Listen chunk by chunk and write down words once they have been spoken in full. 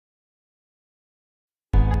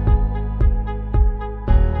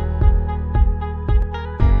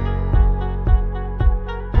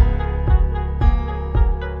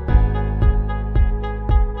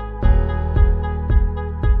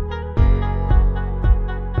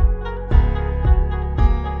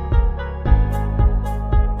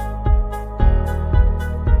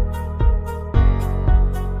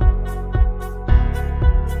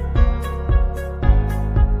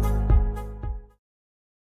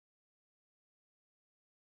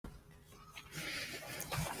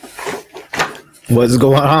What's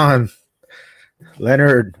going on,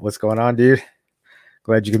 Leonard? What's going on, dude?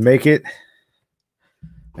 Glad you could make it.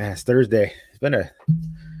 Man, it's Thursday. It's been a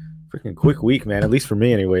freaking quick week, man. At least for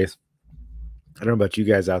me, anyways. I don't know about you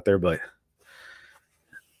guys out there, but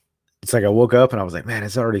it's like I woke up and I was like, man,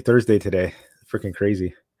 it's already Thursday today. Freaking crazy.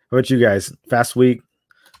 How about you guys? Fast week,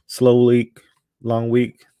 slow week, long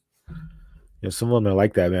week. Some of them are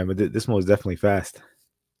like that, man. But this one was definitely fast.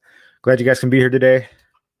 Glad you guys can be here today.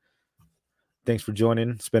 Thanks for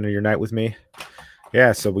joining, spending your night with me.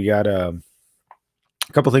 Yeah, so we got a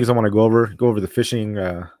couple things I want to go over. Go over the fishing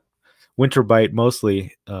winter bite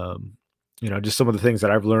mostly. Just some of the things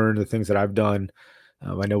that I've learned, the things that I've done.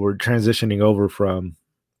 I know we're transitioning over from,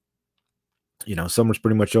 summer's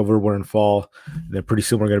pretty much over. We're in fall. And then pretty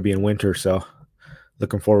soon we're going to be in winter. So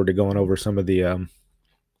looking forward to going over some of the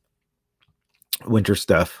winter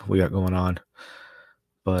stuff we got going on.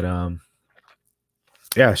 But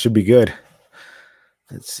yeah, it should be good.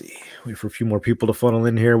 Let's see. Wait for a few more people to funnel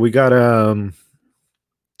in here. We got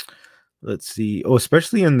let's see. Oh,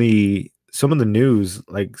 especially in some of the news,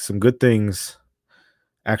 like some good things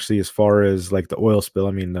actually, as far as like the oil spill.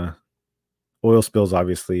 I mean, the oil spills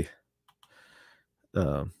obviously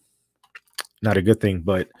not a good thing,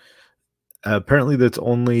 but apparently that's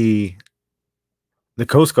only the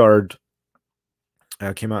Coast Guard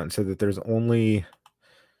came out and said that there's only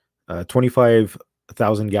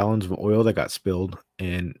 25,000 gallons of oil that got spilled,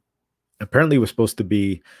 and apparently it was supposed to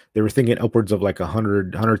be, they were thinking upwards of like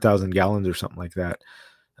 100,000 gallons or something like that.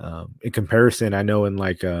 In comparison, I know in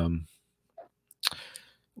like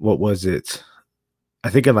what was it? I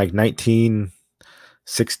think in like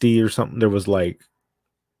 1960 or something, there was like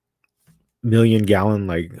million gallon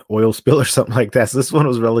like oil spill or something like that. So this one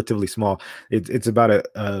was relatively small. It's about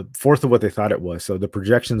a fourth of what they thought it was. So the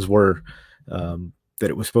projections were that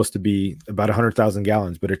it was supposed to be about 100,000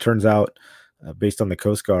 gallons, but it turns out based on the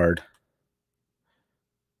Coast Guard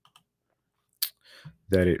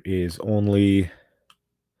that it is only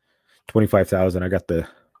 25,000. I got the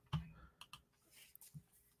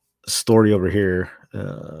story over here.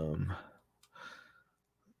 And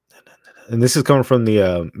this is coming from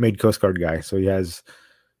the Made Coast Guard guy. So it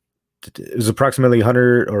was approximately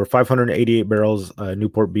 100 or 588 barrels,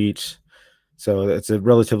 Newport Beach. So it's a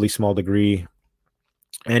relatively small degree.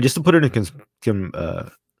 And just to put it in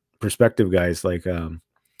perspective, guys, like I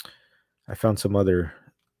found some other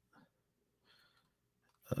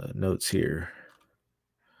notes here.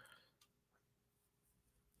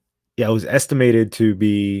 Yeah, it was estimated to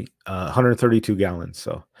be 132 gallons.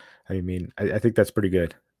 So, I mean, I think that's pretty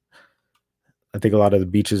good. I think a lot of the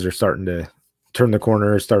beaches are starting to turn the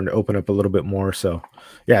corner, starting to open up a little bit more. So,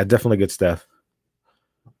 yeah, definitely good stuff.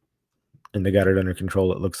 And they got it under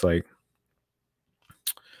control, it looks like.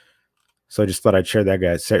 So I just thought I'd share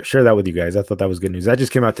that with you guys. I thought that was good news. That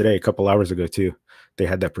just came out today, a couple hours ago too. They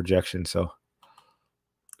had that projection, so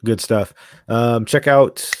good stuff. Check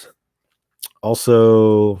out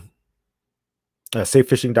also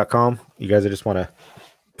safefishing.com. You guys, I just want to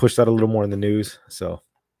push that a little more in the news. So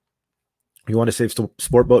if you want to save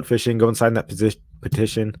sport boat fishing, go and sign that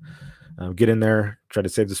petition. Get in there, try to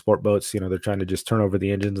save the sport boats. They're trying to just turn over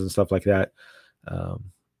the engines and stuff like that.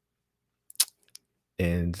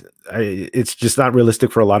 And it's just not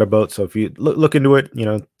realistic for a lot of boats. So if you look into it,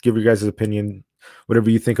 give your guys' opinion, whatever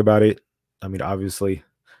you think about it. I mean, obviously,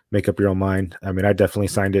 make up your own mind. I mean, I definitely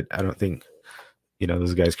signed it. I don't think,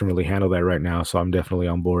 those guys can really handle that right now. So I'm definitely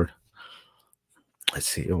on board. Let's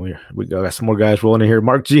see. We got some more guys rolling in here.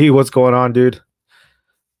 Mark G, what's going on, dude?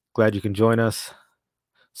 Glad you can join us.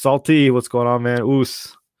 Salty, what's going on, man?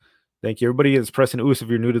 Oos. Thank you. Everybody is pressing oos if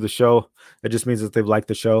you're new to the show. It just means that they've liked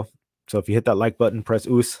the show. So if you hit that like button, press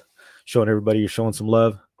oos, showing everybody you're showing some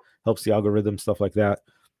love, helps the algorithm, stuff like that.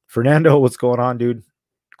 Fernando, what's going on, dude?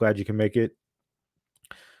 Glad you can make it.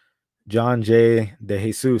 John J. De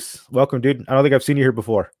Jesus, welcome, dude. I don't think I've seen you here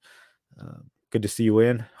before. Good to see you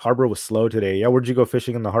in. Harbor was slow today. Yeah, where'd you go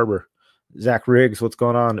fishing in the harbor? Zach Riggs, what's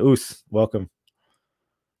going on? Oos, welcome.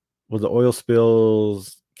 Will the oil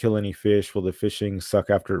spills kill any fish? Will the fishing suck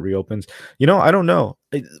after it reopens? I don't know.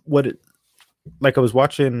 I was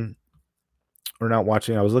watching... or not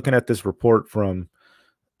watching, I was looking at this report from,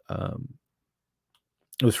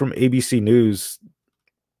 it was from ABC News,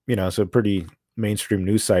 so a pretty mainstream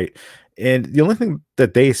news site. And the only thing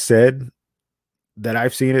that they said that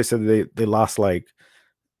I've seen, it said they lost they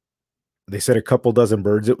said a couple dozen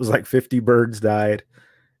birds. It was like 50 birds died.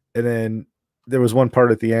 And then there was one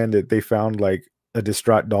part at the end that they found like a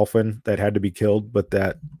distraught dolphin that had to be killed, but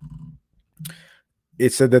that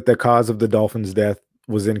it said that the cause of the dolphin's death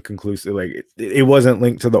was inconclusive. Like it wasn't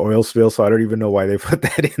linked to the oil spill, so I don't even know why they put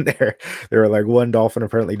that in there. They were like one dolphin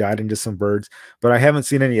apparently died and just some birds, but I haven't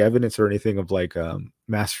seen any evidence or anything of like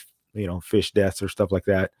mass, fish deaths or stuff like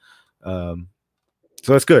that. So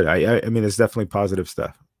that's good. I mean, it's definitely positive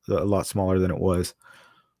stuff. A lot smaller than it was.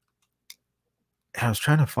 And I was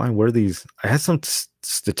trying to find where these. I had some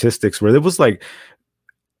statistics where it was like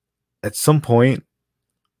at some point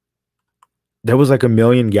there was like 1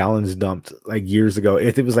 million gallons dumped like years ago.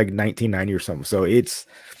 It was like 1990 or something. So this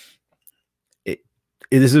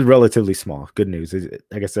is relatively small. Good news.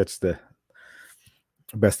 I guess that's the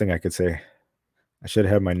best thing I could say. I should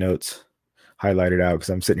have my notes highlighted out because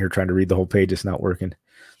I'm sitting here trying to read the whole page. It's not working.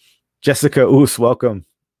 Jessica Oos, welcome.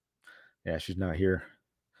 Yeah, she's not here.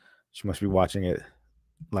 She must be watching it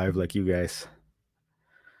live like you guys.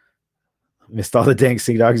 Missed all the dang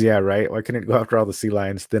sea dogs. Yeah, right. Why couldn't it go after all the sea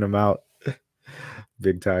lions? Thin them out.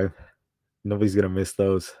 Big time. Nobody's going to miss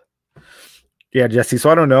those. Yeah, Jesse. So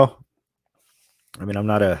I don't know. I mean, I'm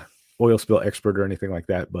not a oil spill expert or anything like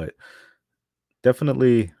that, but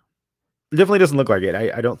definitely doesn't look like it.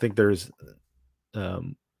 I don't think there's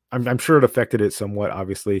I'm sure it affected it somewhat,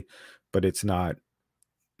 obviously, but it's not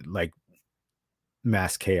like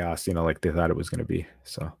mass chaos, like they thought it was going to be.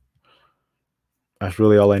 So that's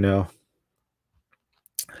really all I know.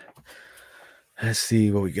 Let's see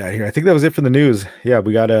what we got here. I think that was it for the news. Yeah,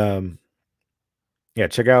 we got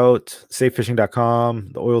check out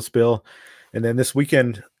safefishing.com, the oil spill. And then this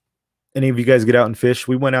weekend, any of you guys get out and fish?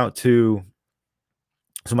 We went out to,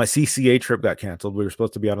 so my CCA trip got canceled. We were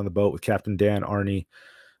supposed to be out on the boat with Captain Dan, Arnie.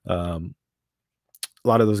 A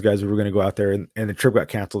lot of those guys, we were going to go out there, and the trip got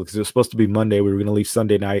canceled because it was supposed to be Monday. We were going to leave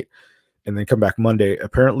Sunday night and then come back Monday.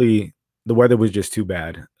 Apparently, the weather was just too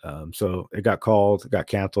bad. So it got called, it got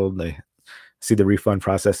canceled. They see the refund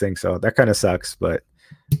processing. So that kind of sucks, but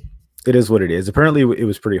it is what it is. Apparently, it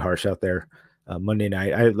was pretty harsh out there Monday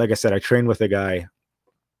night. Like I said, I trained with a guy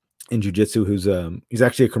in jiu-jitsu who's he's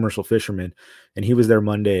actually a commercial fisherman, and he was there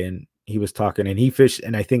Monday, and he was talking, and he fished,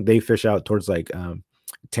 and I think they fish out towards like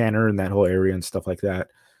Tanner and that whole area and stuff like that.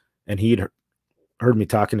 And he'd heard me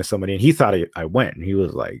talking to somebody, and he thought I went, and he's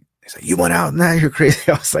like, you went out? Nah, you're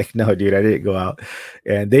crazy. I was like, no, dude, I didn't go out.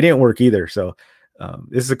 And they didn't work either. So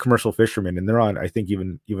this is a commercial fisherman, and they're on, I think,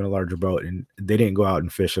 even a larger boat, and they didn't go out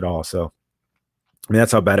and fish at all. So I mean,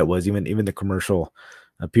 that's how bad it was. Even the commercial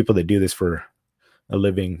people that do this for a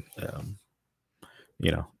living,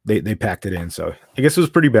 they packed it in. So I guess it was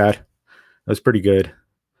pretty bad. It was pretty good.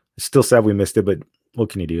 It's still sad we missed it, but what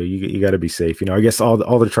can you do? You got to be safe. I guess all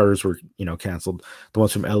the charters were, canceled. The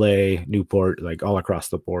ones from LA, Newport, like all across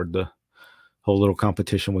the board. The whole little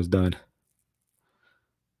competition was done.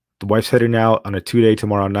 The wife's heading out on a 2-day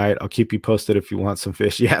tomorrow night. I'll keep you posted if you want some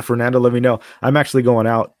fish. Yeah, Fernando, let me know. I'm actually going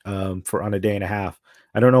out on a day and a half.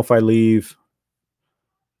 I don't know if I leave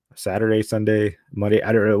Saturday, Sunday, Monday.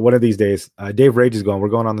 I don't know. One of these days. Dave Rage is going. We're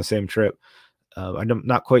going on the same trip. I'm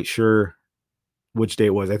not quite sure which day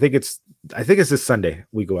it was. I think it's this Sunday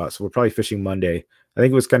we go out. So we're probably fishing Monday. I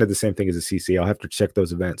think it was kind of the same thing as a CC. I'll have to check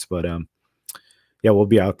those events, but yeah, we'll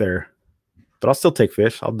be out there. But I'll still take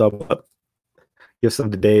fish. I'll double up. Give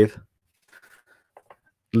some to Dave.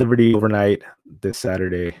 Liberty overnight this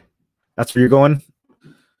Saturday. That's where you're going?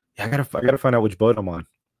 Yeah, I gotta find out which boat I'm on.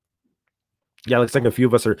 Yeah, looks like a few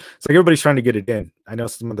of us are. It's like everybody's trying to get it in. I know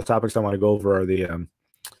some of the topics I want to go over are the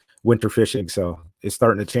winter fishing, so it's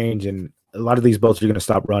starting to change, and a lot of these boats are going to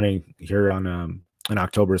stop running here in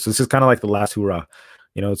October. So this is kind of like the last hoorah.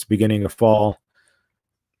 It's beginning of fall.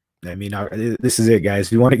 I mean, this is it, guys.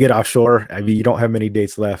 If you want to get offshore, I mean, you don't have many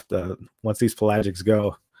dates left. Once these pelagics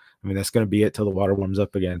go, I mean, that's going to be it till the water warms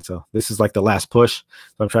up again. So this is like the last push. So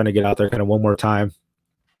I'm trying to get out there kind of one more time.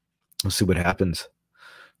 We'll see what happens.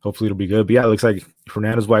 Hopefully it'll be good. But yeah, it looks like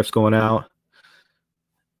Fernando's wife's going out.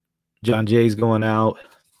 John Jay's going out.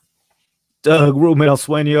 Doug Ruben El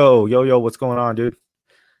Sueño. Yo, what's going on, dude?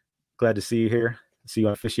 Glad to see you here. See you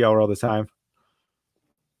on Fishy Hour all the time.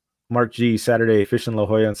 Mark G, Saturday, fishing La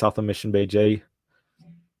Jolla and South of Mission Bay Jetty.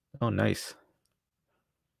 Oh, nice.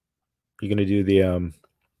 You going to do the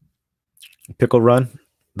pickle run?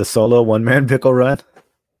 The solo one-man pickle run?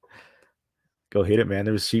 Go hit it, man.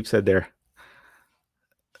 There was sheep's head there.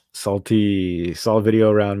 Salty. Saw a video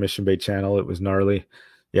around Mission Bay Channel. It was gnarly.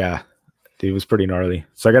 Yeah, dude, it was pretty gnarly.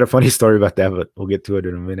 So I got a funny story about that, but we'll get to it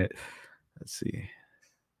in a minute. Let's see.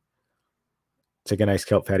 Take a nice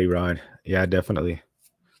kelp patty rod. Yeah, definitely.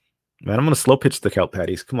 Man, I'm going to slow pitch the kelp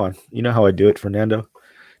patties. Come on. You know how I do it, Fernando.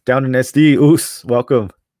 Down in SD. Oos, welcome.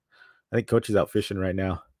 I think Coach is out fishing right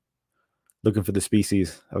now. Looking for the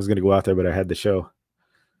species. I was going to go out there, but I had the show.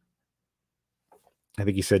 I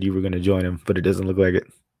think he said you were going to join him, but it doesn't look like it.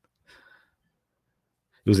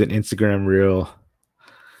 It was an Instagram reel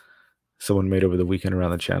someone made over the weekend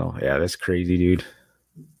around the channel. Yeah, that's crazy, dude.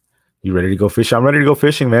 You ready to go fish? I'm ready to go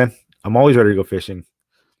fishing, man. I'm always ready to go fishing.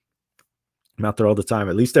 I'm out there all the time,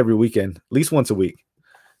 at least every weekend, at least once a week.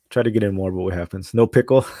 Try to get in more, but what happens? No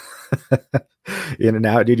pickle. In and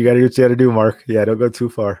out, dude. You got to do what you got to do, Mark. Yeah, don't go too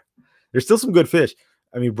far. There's still some good fish.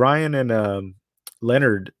 I mean, Brian and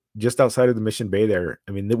Leonard, just outside of the Mission Bay there.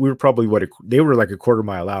 I mean, we were probably they were like a quarter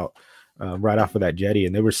mile out, right off of that jetty,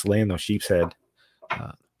 and they were slaying those sheep's head.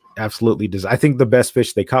 Absolutely. I think the best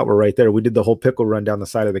fish they caught were right there. We did the whole pickle run down the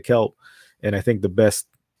side of the kelp, and I think the best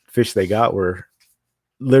fish they got were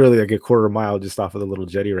literally like a quarter mile just off of the little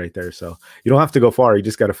jetty right there. So you don't have to go far. You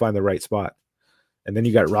just got to find the right spot. And then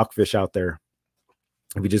you got rockfish out there.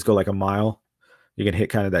 If you just go like a mile, you can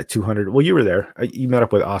hit kind of that 200. Well, you were there. You met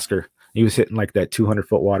up with Oscar. He was hitting like that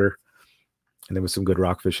 200-foot water. And there was some good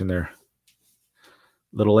rockfish in there.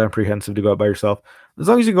 Little apprehensive to go out by yourself. As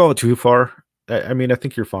long as you go too far, I mean, I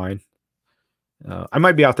think you're fine. I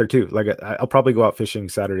might be out there too. Like I'll probably go out fishing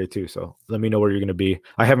Saturday too. So let me know where you're going to be.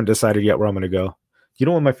 I haven't decided yet where I'm going to go. You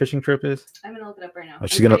know what my fishing trip is? I'm gonna look it up right now. Oh,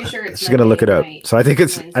 she's gonna look it up. So I think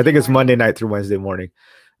it's Monday night through Wednesday morning.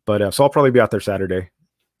 But so I'll probably be out there Saturday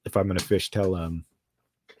if I'm gonna fish till I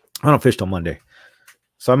don't fish till Monday.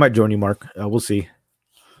 So I might join you, Mark. We'll see.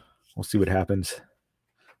 We'll see what happens.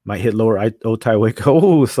 Might hit lower Otay Wake.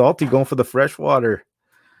 Oh, Salty going for the freshwater.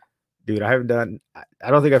 Dude, I don't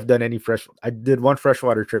think I've done any fresh. I did one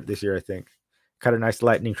freshwater trip this year, I think. Caught a nice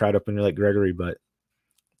lightning trout up in Lake Gregory, but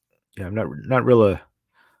yeah, I'm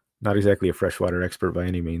not exactly a freshwater expert by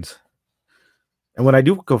any means. And when I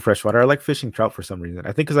do go freshwater, I like fishing trout for some reason.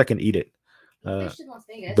 I think because I can eat it. Fished in Las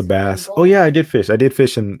Vegas, the bass. Oh yeah, I did fish. I did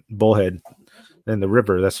fish in Bullhead and the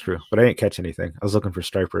river. That's true, but I didn't catch anything. I was looking for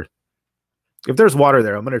striper. If there's water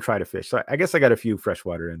there, I'm gonna try to fish. So I guess I got a few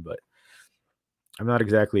freshwater in, but I'm not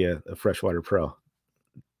exactly a freshwater pro.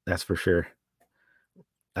 That's for sure.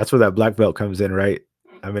 That's where that black belt comes in, right?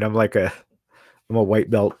 I mean, I'm a white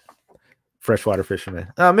belt freshwater fisherman.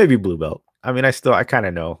 Maybe blue belt. I mean, I kind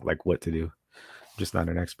of know like what to do. I'm just not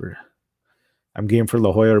an expert. I'm game for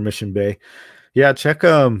La Jolla or Mission Bay. Yeah, check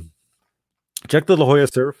the La Jolla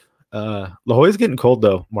surf. La Jolla's getting cold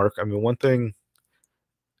though, Mark. I mean, one thing,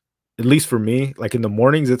 at least for me, like in the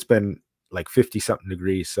mornings, it's been like 50 something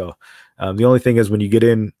degrees. So the only thing is when you get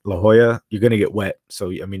in La Jolla, you're going to get wet.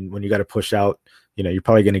 So, I mean, when you got to push out, you're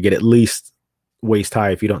probably going to get at least waist high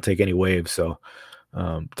if you don't take any waves. So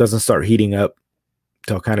it doesn't start heating up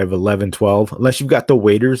till kind of 11, 12, unless you've got the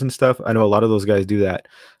waders and stuff. I know a lot of those guys do that.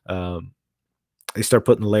 They start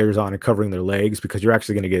putting the layers on and covering their legs because you're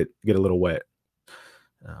actually going to get a little wet.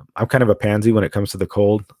 I'm kind of a pansy when it comes to the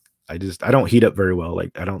cold. I don't heat up very well.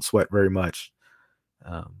 Like I don't sweat very much.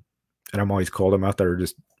 And I'm always cold. I'm out there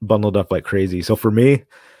just bundled up like crazy. So for me,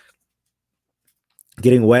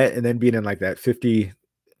 getting wet and then being in like that 50,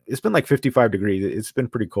 it's been like 55 degrees. It's been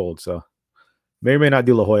pretty cold. So may or may not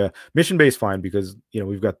do La Jolla. Mission Bay is fine because,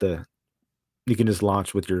 we've got you can just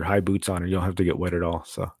launch with your high boots on and you don't have to get wet at all.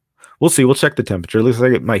 So we'll see. We'll check the temperature. It looks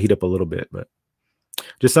like it might heat up a little bit, but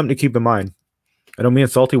just something to keep in mind. I know me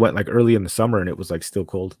and Salty went like early in the summer and it was like still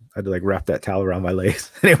cold. I had to like wrap that towel around my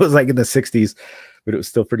legs and it was like in the 60s, but it was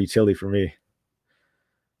still pretty chilly for me.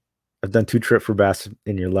 I've done 2 trips for bass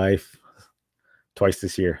in your life twice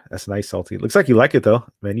this year. That's nice, Salty. Looks like you like it though.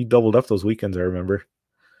 Man, you doubled up those weekends, I remember.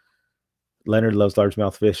 Leonard loves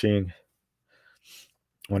largemouth fishing.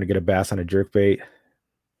 Want to get a bass on a jerkbait.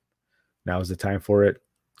 Now is the time for it.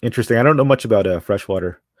 Interesting. I don't know much about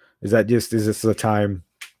freshwater. Is this a time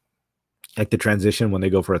like the transition when they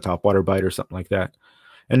go for a topwater bite or something like that?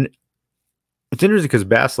 And it's interesting because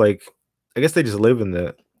bass, like, I guess they just live in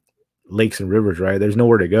the lakes and rivers, right? There's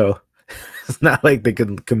nowhere to go. It's not like they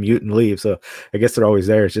can commute and leave. So I guess they're always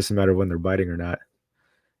there. It's just a matter of when they're biting or not.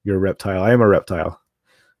 You're a reptile. I am a reptile.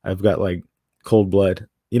 I've got like cold blood.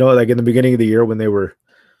 Like in the beginning of the year when they were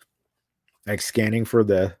like scanning for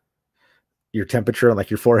your temperature on like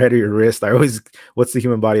your forehead or your wrist, what's the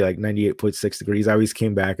human body, like 98.6 degrees? I always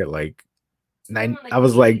came back at like 9. I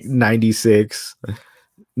was like 96,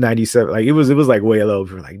 97. Like it was like way low.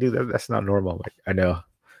 We're like, dude, that's not normal. Like I know.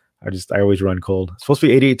 I always run cold. It's supposed to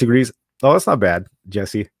be 88 degrees. Oh, that's not bad,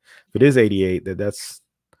 Jesse. If it is 88, it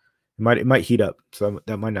might heat up. So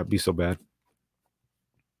that might not be so bad.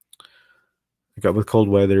 I got with cold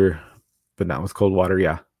weather, but not with cold water.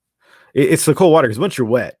 Yeah. It's the cold water because once you're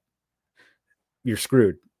wet, you're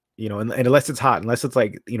screwed, and unless it's hot, unless it's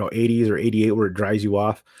like, 80s or 88 where it dries you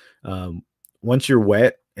off. Once you're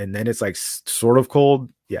wet and then it's like sort of cold,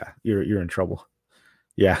 yeah, you're in trouble.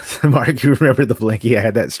 Yeah, Mark, you remember the blankie? I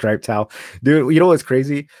had that striped towel, dude. You know what's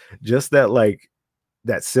crazy? Just that like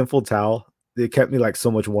that simple towel. It kept me like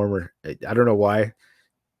so much warmer. I don't know why.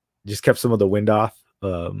 Just kept some of the wind off,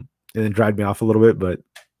 and then dried me off a little bit. But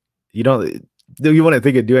you don't, you wouldn't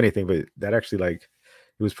think it'd do anything, but that actually like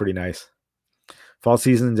it was pretty nice. Fall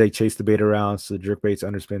seasons, they chase the bait around, so jerk baits,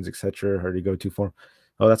 underspins, etc. Already go to form.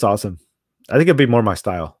 Oh, that's awesome. I think it'd be more my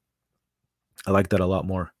style. I like that a lot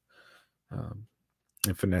more.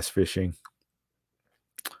 And finesse fishing.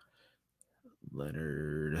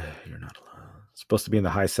 Leonard, you're not allowed. It's supposed to be in the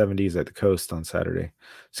high 70s at the coast on Saturday.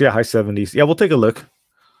 So yeah, high 70s. Yeah, we'll take a look.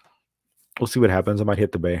 We'll see what happens. I might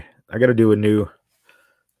hit the bay. I got to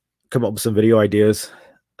come up with some video ideas.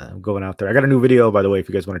 I'm going out there. I got a new video, by the way, if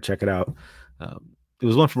you guys want to check it out. It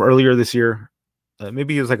was one from earlier this year.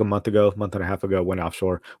 Maybe it was like a month and a half ago. Went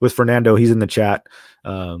offshore with Fernando. He's in the chat.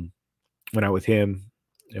 Went out with him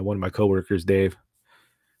and one of my coworkers, Dave.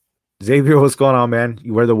 Xavier, what's going on, man?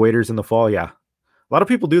 You wear the waders in the fall? Yeah. A lot of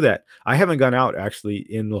people do that. I haven't gone out actually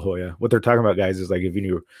in La Jolla. What they're talking about, guys, is like if you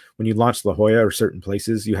knew when you launch La Jolla or certain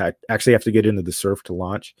places, you actually have to get into the surf to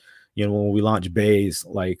launch. You know, when we launch bays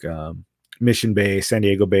like Mission Bay, San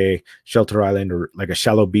Diego Bay, Shelter Island, or like a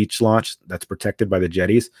shallow beach launch that's protected by the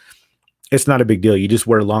jetties, it's not a big deal. You just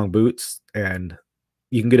wear long boots and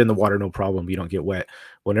you can get in the water no problem. You don't get wet.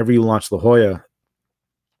 Whenever you launch La Jolla,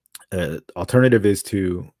 alternative is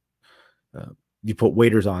to you put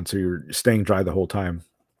waders on so you're staying dry the whole time,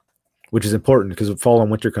 which is important because if fall and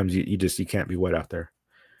winter comes, you can't be wet out there.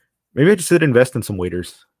 Maybe I just should invest in some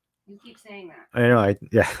waders. You keep saying that. I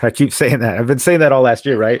know. I keep saying that. I've been saying that all last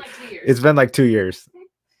year, right? It's been like 2 years.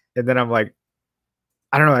 And then I'm like,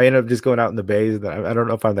 I don't know. I end up just going out in the bays. I don't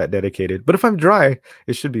know if I'm that dedicated, but if I'm dry,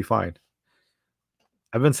 it should be fine.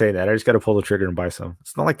 I've been saying that. I just got to pull the trigger and buy some.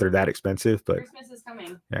 It's not like they're that expensive, but Christmas is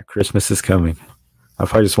coming. Yeah, Christmas is coming. I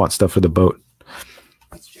probably just want stuff for the boat.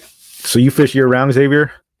 That's true. So you fish year round,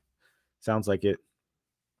 Xavier? Sounds like it.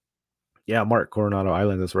 Yeah, Mark, Coronado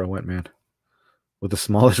Island. That's where I went, man. With the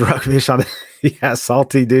smallest rockfish on the yeah,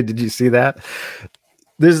 salty, dude. Did you see that?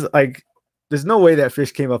 There's no way that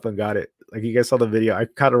fish came up and got it. Like you guys saw the video. I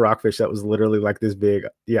caught a rockfish that was literally like this big.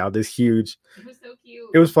 Yeah, this huge. It was so cute.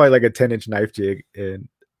 It was probably like a 10-inch knife jig, and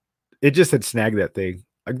it just had snagged that thing.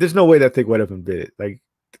 Like there's no way that thing went up and bit it. Like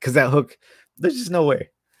because that hook, there's just no way.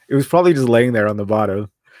 It was probably just laying there on the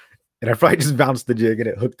bottom, and I probably just bounced the jig and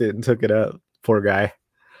it hooked it and took it up. Poor guy.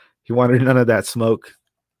 He wanted none of that smoke,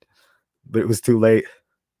 but it was too late.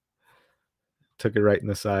 Took it right in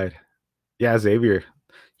the side. Yeah, Xavier,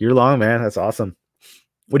 you're long, man. That's awesome.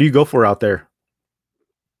 What do you go for out there,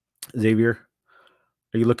 Xavier?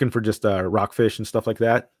 Are you looking for just rockfish and stuff like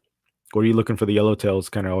that? Or are you looking for the yellowtails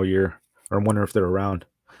kind of all year? Or I'm wondering if they're around.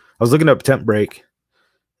 I was looking up temp break,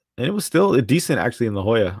 and it was still decent actually in La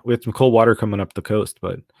Jolla. We had some cold water coming up the coast,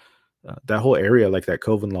 but that whole area, like that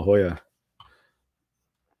cove in La Jolla,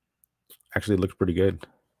 actually looked pretty good.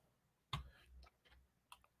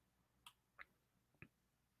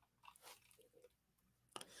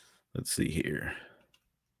 Let's see here.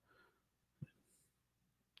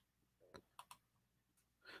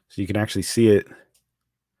 So you can actually see it.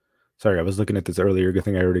 Sorry, I was looking at this earlier. Good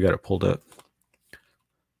thing I already got it pulled up.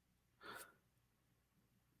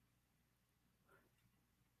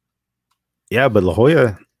 Yeah, but La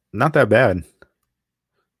Jolla, not that bad.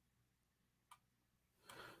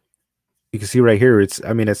 You can see right here, it's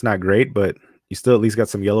not great, but you still at least got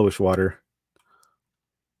some yellowish water.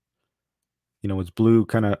 You know, it's blue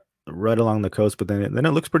kind of right along the coast, but then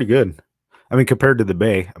it looks pretty good. I mean, compared to the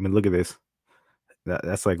bay. I mean, look at this.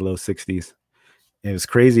 That's like low 60s. And what's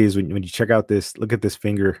crazy is when you check out this, look at this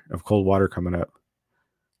finger of cold water coming up.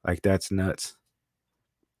 Like, that's nuts.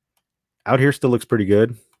 Out here still looks pretty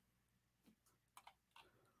good.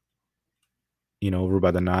 You know, over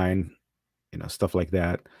by the 9, you know, stuff like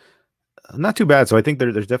that. Not too bad. So I think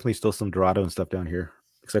there's definitely still some Dorado and stuff down here.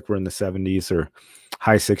 Looks like we're in the 70s or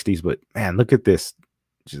high 60s. But, man, look at this.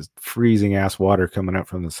 Just freezing-ass water coming up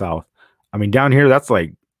from the south. I mean, down here, that's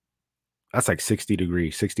like 60 degree,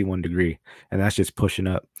 61 degree, and that's just pushing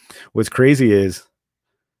up. What's crazy is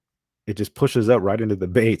it just pushes up right into the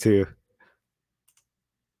bay too.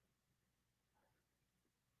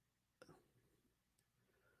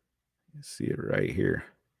 You see it right here.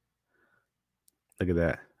 Look at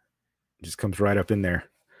that. It just comes right up in there.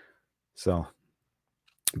 So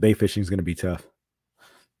bay fishing is going to be tough.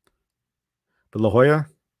 But La Jolla,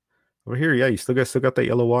 over here, yeah, you still got that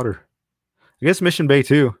yellow water. I guess Mission Bay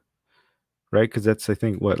too. Right, because that's, I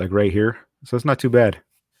think, what, like right here? So it's not too bad. At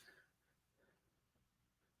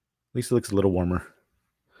least it looks a little warmer.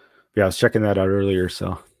 Yeah, I was checking that out earlier,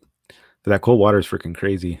 so But that cold water is freaking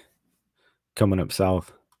crazy coming up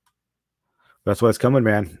south. That's why it's coming,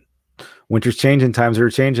 man. Winter's changing, times are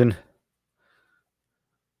changing.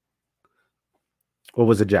 What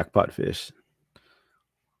was a jackpot fish?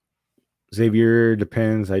 Xavier,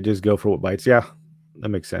 depends. I just go for what bites. Yeah, that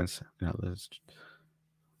makes sense. Yeah,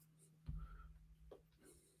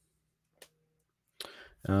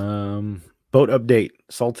 boat update.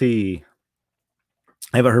 Salty.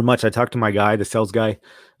 I haven't heard much. I talked to my guy, the sales guy.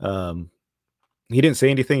 He didn't say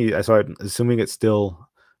anything, so I'm assuming it's still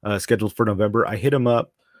scheduled for November. I hit him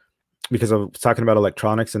up because I was talking about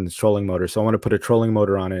electronics and the trolling motor. So I want to put a trolling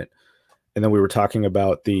motor on it. And then we were talking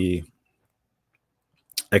about the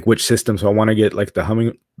like which system. So I want to get like the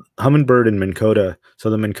Humminbird and Minn Kota. So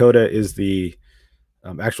the Minn Kota is the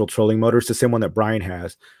actual trolling motor. It's the same one that Brian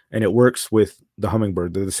has, and it works with the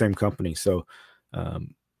Humminbird. They're the same company. So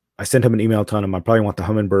I sent him an email telling him I probably want the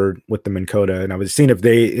Humminbird with the Minn Kota, and I was seeing if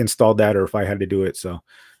they installed that or if I had to do it. So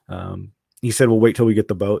he said we'll wait till we get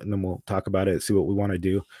the boat and then we'll talk about it, see what we want to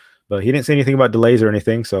do. But he didn't say anything about delays or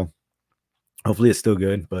anything, so hopefully it's still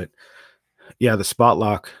good. But yeah, the spot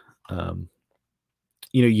lock,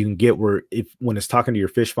 you know, you can get where when it's talking to your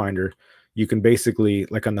fish finder, you can basically,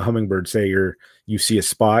 like on the Humminbird, say you see a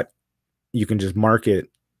spot, you can just mark it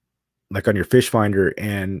like on your fish finder,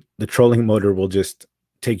 and the trolling motor will just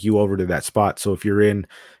take you over to that spot. So if you're in,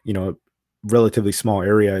 you know, a relatively small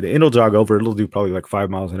area, it'll jog over. It'll do probably like 5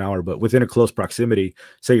 miles an hour, but within a close proximity,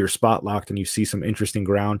 say you're spot locked and you see some interesting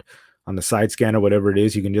ground on the side scan or whatever it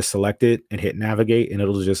is, you can just select it and hit navigate, and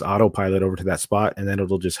it'll just autopilot over to that spot, and then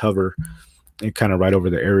it'll just hover and kind of right over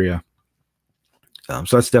the area.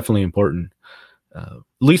 So that's definitely important, at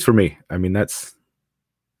least for me. I mean, that's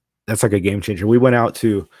like a game changer. We went out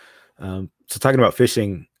to, so talking about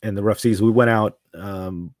fishing and the rough seas, we went out,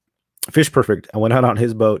 Fish Perfect. I went out on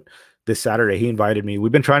his boat this Saturday. He invited me.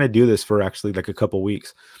 We've been trying to do this for actually like a couple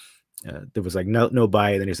weeks. There was like no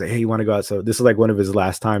bite. And then he's like, hey, you want to go out? So this is like one of his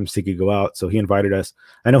last times he could go out. So he invited us.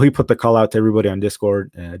 I know he put the call out to everybody on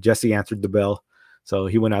Discord. Jesse answered the bell. So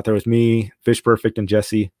he went out there with me, Fish Perfect, and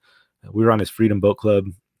Jesse. We were on his Freedom Boat Club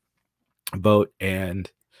boat, and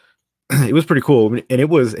it was pretty cool. And he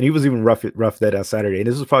was even rough that Saturday. And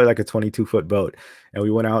this was probably like a 22-foot boat. And we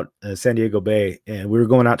went out San Diego Bay, and we were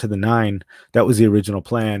going out to the 9. That was the original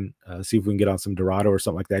plan. See if we can get on some Dorado or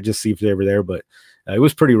something like that. Just see if they were there. But it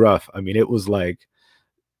was pretty rough. I mean, it was like,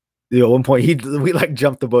 you know, at one point we like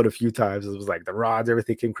jumped the boat a few times. It was like the rods,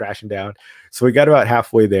 everything came crashing down. So we got about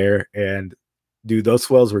halfway there, and dude, those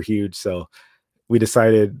swells were huge. So we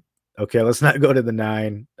decided, okay, let's not go to the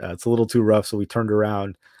 9. It's a little too rough. So we turned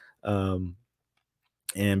around. And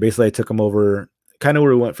basically I took them over kind of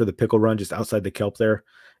where we went for the pickle run, just outside the kelp there.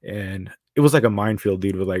 And it was like a minefield,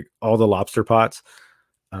 dude, with like all the lobster pots,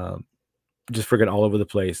 just freaking all over the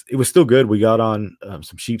place. It was still good. We got on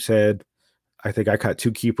some sheep's head. I think I caught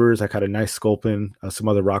 2 keepers. I caught a nice sculpin, some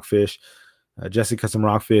other rockfish. Jesse caught some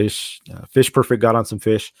rockfish. Fish Perfect got on some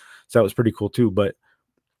fish. So that was pretty cool too. But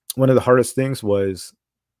one of the hardest things was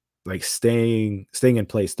like staying in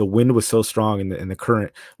place. The wind was so strong, and the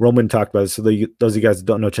current. Roman talked about it. So those of you guys that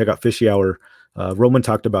don't know, check out Fishy Hour. Roman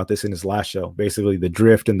talked about this in his last show. Basically, the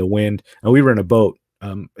drift and the wind. And we were in a boat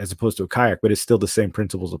as opposed to a kayak, but it's still the same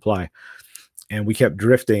principles apply. And we kept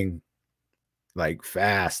drifting like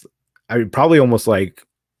fast. I mean, probably almost like,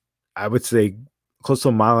 I would say close to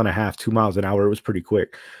 1.5 miles, 2 miles an hour. It was pretty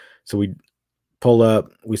quick. So we pull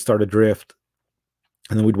up, we start a drift.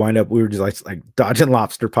 And then we'd wind up, we were just like dodging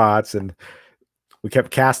lobster pots, and we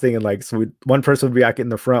kept casting, and like, so one person would be out in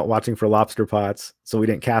the front watching for lobster pots, so we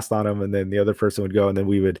didn't cast on them, and then the other person would go, and then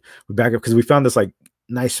we'd back up, because we found this like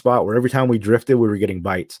nice spot where every time we drifted, we were getting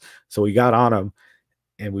bites. So we got on them,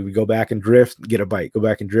 and we would go back and drift, get a bite, go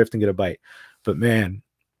back and drift and get a bite. But man,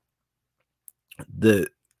 it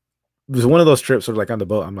was one of those trips where like on the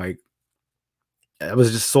boat, I'm like, I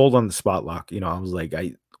was just sold on the spot lock. You know, I was like,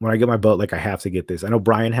 when I get my boat, like I have to get this. I know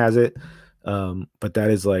Brian has it, but that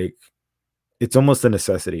is like, it's almost a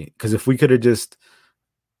necessity. Because if we could have just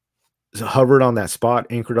hovered on that spot,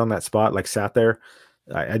 anchored on that spot, like sat there,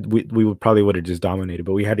 we would have just dominated.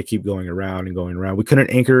 But we had to keep going around and going around. We couldn't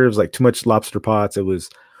anchor. It was like too much lobster pots. It was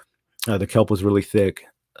the kelp was really thick,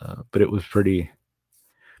 but it was pretty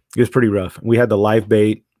rough. We had the live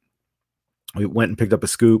bait. We went and picked up a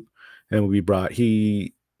scoop, and we brought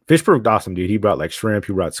Fish Perfect, awesome, dude. He brought like shrimp,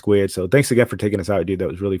 he brought squid. So thanks again for taking us out, dude. That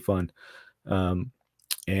was really fun.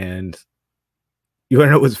 And you want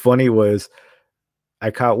to know what's funny was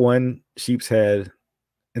I caught one sheep's head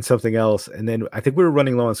and something else. And then I think we were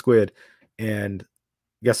running low on squid. And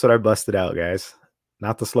guess what I busted out, guys?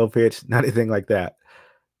 Not the slow pitch, not anything like that.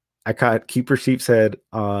 I caught keeper sheep's head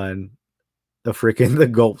on a freaking the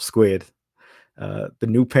gulp squid, the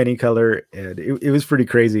new penny color, and it was pretty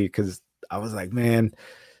crazy because I was like, man,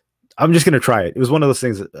 I'm just gonna try it. It was one of those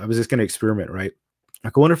things that I was just gonna experiment, right?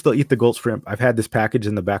 Like, I wonder if they'll eat the gulp shrimp. I've had this package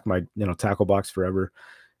in the back of my tackle box forever,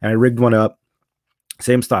 and I rigged one up,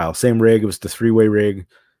 same style, same rig. It was the 3-way rig,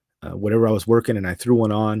 whatever I was working, and I threw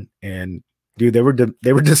one on, and dude, they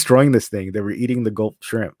were destroying this thing. They were eating the gulp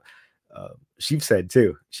shrimp. Sheep's head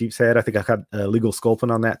too. Sheep's head. I think I got legal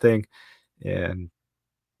sculpin on that thing, and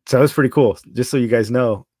so that was pretty cool. Just so you guys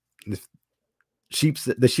know, the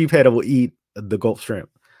sheep head will eat the gulp shrimp.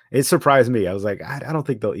 It surprised me. I was like, I don't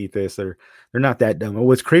think they'll eat this. They're not that dumb. And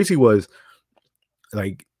what's crazy was,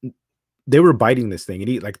 like, they were biting this thing and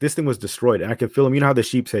eat. Like, this thing was destroyed, and I could feel them. You know how the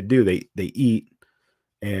sheep's head do? They eat,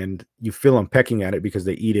 and you feel them pecking at it because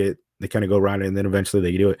they eat it. They kind of go around it, and then eventually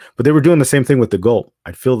they do it. But they were doing the same thing with the gulp.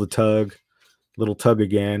 I'd feel the tug, little tug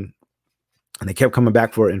again, and they kept coming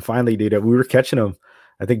back for it. And finally, dude, we were catching them.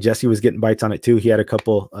 I think Jesse was getting bites on it too. He had a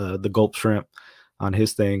couple, the gulp shrimp on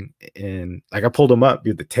his thing, and like, I pulled them up,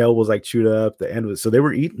 dude. The tail was like chewed up, the end was, so they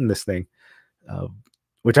were eating this thing,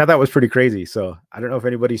 which I thought was pretty crazy. So I don't know if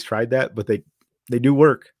anybody's tried that, but they do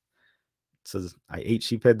work. So I ate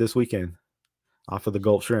sheephead this weekend off of the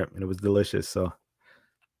gulp shrimp, and it was delicious. So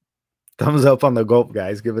thumbs up on the gulp,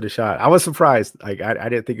 guys. Give it a shot. I was surprised. Like, I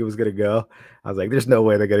didn't think it was gonna go. I was like, there's no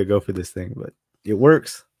way they're gonna go for this thing, but it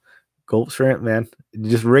works. Gulp shrimp, man.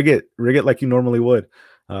 Just rig it like you normally would.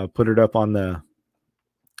 Put it up on the,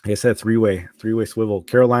 like I said, three-way swivel.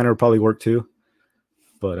 Carolina would probably work too.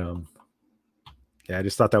 But yeah, I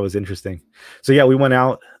just thought that was interesting. So yeah, we went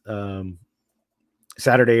out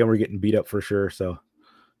Saturday, and we're getting beat up for sure. So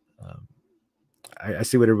I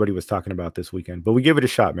see what everybody was talking about this weekend, but we gave it a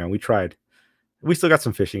shot, man. We tried. We still got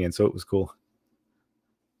some fishing in, so it was cool.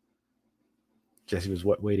 Jesse was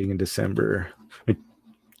waiting in December. Let me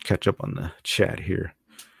catch up on the chat here.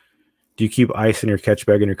 Do you keep ice in your catch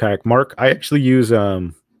bag in your kayak? Mark, I actually use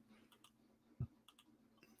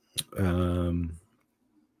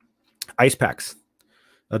ice packs,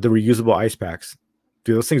 the reusable ice packs.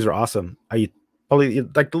 Dude, those things are awesome. I probably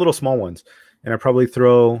like the little small ones, and I probably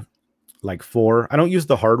throw like 4. I don't use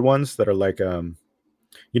the hard ones that are like when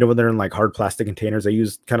they're in like hard plastic containers. I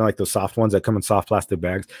use kind of like those soft ones that come in soft plastic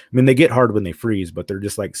bags. I mean, they get hard when they freeze, but they're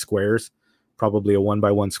just like squares, probably a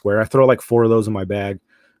 1x1 square. I throw like 4 of those in my bag,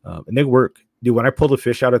 and they work. Dude, when I pull the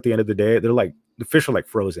fish out at the end of the day, they're like, the fish are like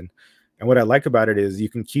frozen. And what I like about it is you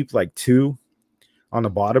can keep like 2 on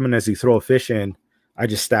the bottom, and as you throw a fish in, I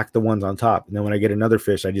just stack the ones on top. And then when I get another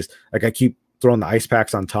fish, I keep throwing the ice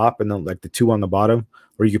packs on top, and then like the 2 on the bottom,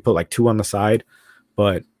 or you could put like 2 on the side.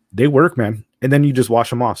 But they work, man. And then you just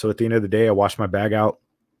wash them off. So at the end of the day, I wash my bag out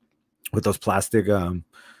with those plastic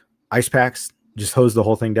ice packs, just hose the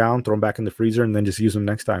whole thing down, throw them back in the freezer, and then just use them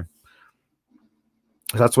next time.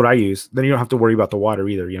 So that's what I use. Then you don't have to worry about the water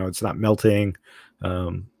either. It's not melting,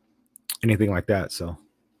 anything like that. So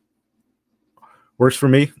works for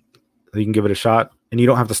me. You can give it a shot, and you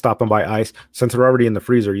don't have to stop and buy ice since they're already in the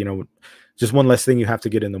freezer. Just one less thing you have to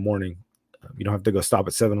get in the morning. You don't have to go stop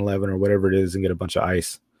at 7-Eleven or whatever it is and get a bunch of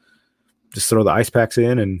ice. Just throw the ice packs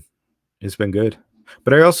in, and it's been good.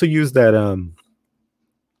 But I also use that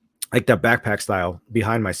like that backpack style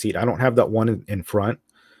behind my seat. I don't have that one in front.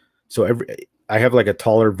 So I have like a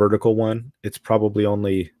taller vertical one. It's probably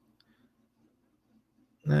only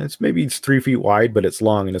it's 3 feet wide, but it's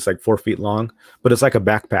long, and it's like 4 feet long, but it's like a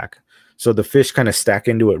backpack. So the fish kind of stack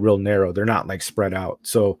into it real narrow. They're not like spread out.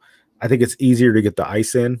 So I think it's easier to get the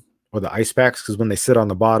ice in, or the ice packs, because when they sit on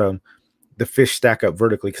the bottom, the fish stack up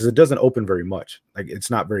vertically, because it doesn't open very much. Like, it's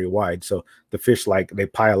not very wide. So the fish, like, they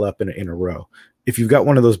pile up in a row. If you've got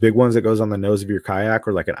one of those big ones that goes on the nose of your kayak,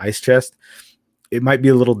 or like an ice chest, it might be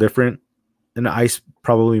a little different, and the ice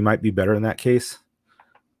probably might be better in that case.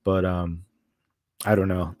 But I don't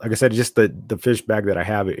know. Like I said, just the fish bag that I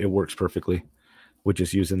have, it works perfectly with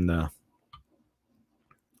just using the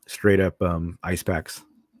straight up ice packs.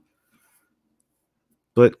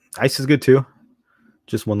 But ice is good too.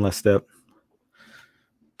 Just one less step.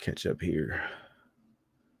 Catch up here.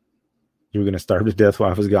 You were going to starve to death while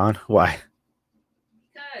I was gone? Why?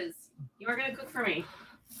 Because you are going to cook for me.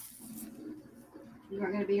 You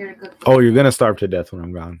are going to be here to cook. Oh, you're going to starve to death when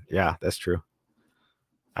I'm gone. Yeah, that's true.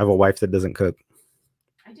 I have a wife that doesn't cook.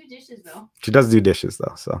 I do dishes, though. She does do dishes,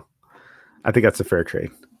 though. So I think that's a fair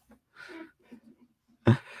trade.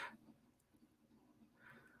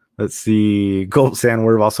 Let's see. Gulp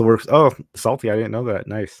sandworm also works. Oh, salty. I didn't know that.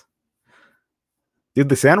 Nice. Dude,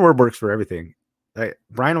 the sandworm works for everything.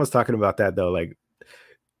 Brian was talking about that, though. Like,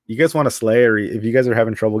 you guys want to slay, or if you guys are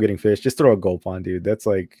having trouble getting fish, just throw a gulp on, dude. That's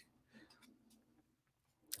like,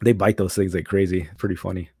 They bite those things like crazy. Pretty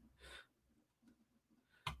funny.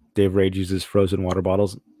 Dave Rage uses frozen water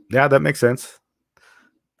bottles. Yeah, that makes sense.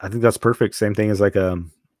 I think that's perfect. Same thing as like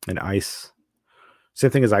an ice. Same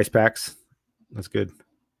thing as ice packs. That's good.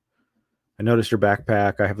 I noticed your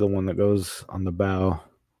backpack. I have the one that goes on the bow,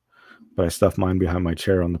 but I stuffed mine behind my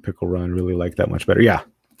chair on the pickle run. Really like that much better. Yeah.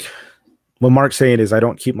 What Mark's saying is I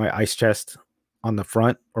don't keep my ice chest on the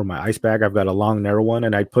front or my ice bag. I've got a long, narrow one,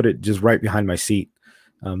 and I put it just right behind my seat.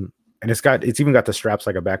 And it's even got the straps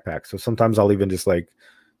like a backpack. So sometimes I'll even just like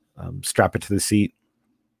strap it to the seat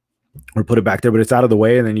or put it back there, but it's out of the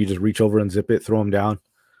way, and then you just reach over and zip it, throw them down.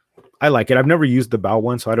 I like it. I've never used the bow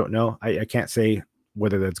one, so I don't know. I can't say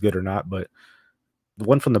whether that's good or not, but the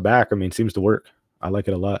one from the back, I mean, seems to work. I like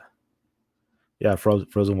it a lot. Yeah,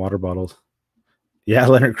 frozen water bottles. Yeah,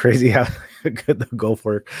 Leonard, crazy how good the Gulf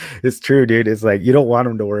work. It's true, dude. It's like you don't want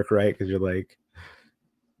them to work right because you're like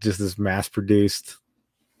just this mass-produced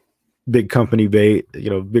big company bait,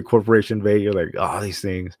 big corporation bait. You're like, oh, these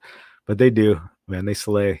things, but they do, man. They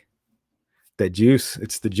slay. That juice,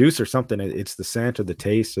 it's the juice or something. It's the scent or the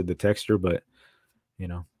taste or the texture, but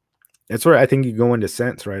that's where I think you go into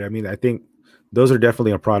scents, right? I mean, I think those are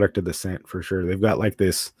definitely a product of the scent for sure. They've got like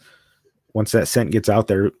this. Once that scent gets out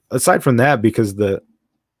there, aside from that, because the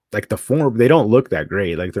form, they don't look that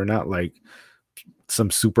great. Like they're not like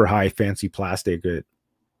some super high fancy plastic. It's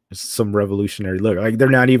some revolutionary look. Like they're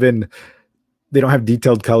not even. They don't have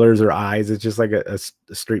detailed colors or eyes. It's just like a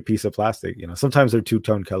straight piece of plastic. Sometimes they're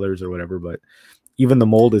two-tone colors or whatever, but even the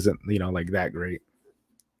mold isn't, like that great.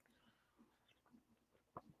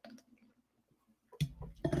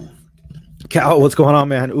 Cal, what's going on,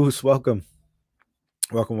 man? Oos, welcome.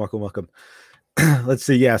 Welcome. Let's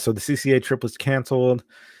see. Yeah, so the CCA trip was canceled.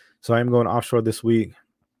 So I'm going offshore this week.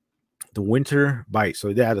 The winter bite. So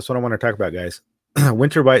yeah, that's what I want to talk about, guys.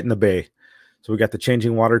 Winter bite in the bay. So we got the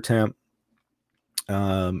changing water temp.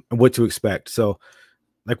 And what to expect. So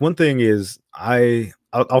like one thing is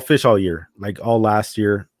I'll fish all year. Like all last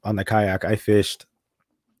year on the kayak, I fished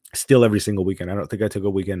still every single weekend. I don't think I took a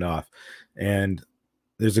weekend off. And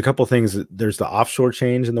there's a couple things. There's the offshore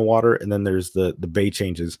change in the water, and then there's the bay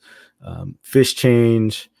changes. Fish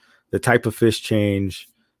change, the type of fish change,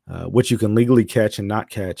 what you can legally catch and not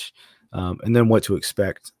catch, and then what to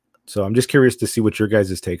expect. So I'm just curious to see what your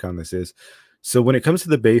guys' take on this is. So when it comes to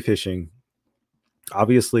the bay fishing,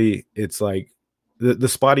 obviously it's like the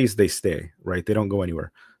spotties, they stay, right? They don't go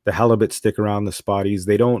anywhere. The halibut stick around, the spotties,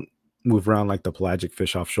 they don't move around like the pelagic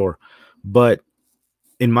fish offshore. But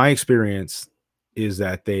in my experience is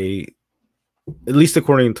that they, at least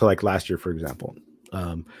according to like last year, for example,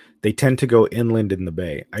 they tend to go inland in the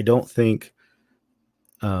bay. I don't think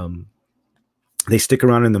they stick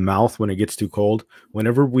around in the mouth when it gets too cold.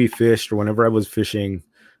 Whenever we fished or whenever I was fishing,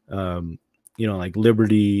 like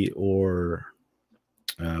Liberty or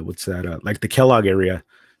what's that? Like the Kellogg area,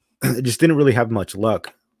 it just didn't really have much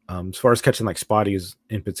luck as far as catching like spotties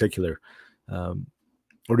in particular,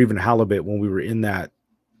 or even halibut when we were in that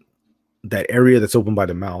area that's open by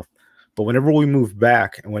the mouth. But whenever we moved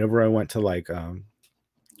back and whenever I went to like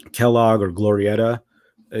Kellogg or Glorietta,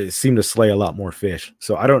 it seemed to slay a lot more fish.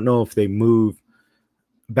 So I don't know if they move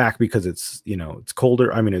back because it's it's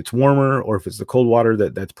colder. I mean, it's warmer, or if it's the cold water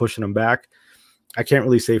that's pushing them back. I can't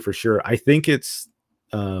really say for sure. I think it's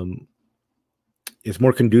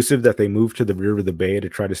more conducive that they move to the rear of the bay to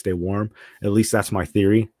try to stay warm. At least that's my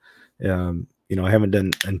theory. I haven't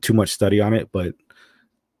done too much study on it, but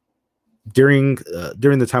during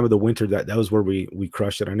the time of the winter, that was where we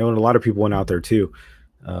crushed it. I know a lot of people went out there too,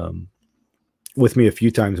 with me a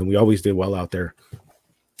few times, and we always did well out there.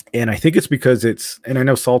 And I think it's because and I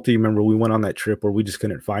know Salty, remember we went on that trip where we just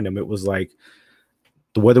couldn't find them. It was like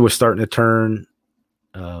the weather was starting to turn,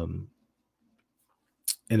 and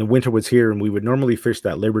the winter was here, and we would normally fish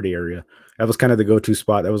that Liberty area. That was kind of the go-to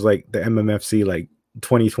spot. That was like the MMFC, like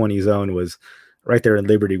 2020 zone was right there in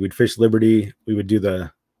Liberty. We'd fish Liberty. We would do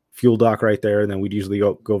the fuel dock right there, and then we'd usually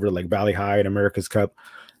go over to like Valley High and America's Cup,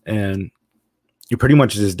 and you pretty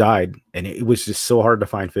much just died. And it was just so hard to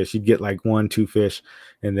find fish. You'd get like 1-2 fish,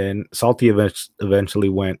 and then Salty eventually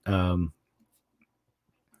went,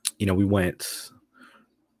 we went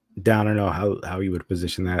down. I don't know how you would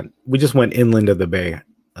position that. We just went inland of the bay.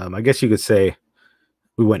 I guess you could say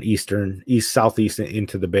we went southeast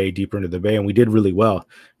into the bay, deeper into the bay, and we did really well.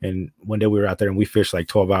 And one day we were out there and we fished like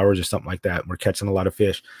 12 hours or something like that. And we're catching a lot of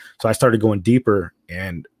fish. So I started going deeper,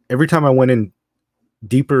 and every time I went in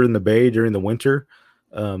deeper in the bay during the winter,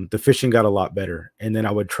 the fishing got a lot better. And then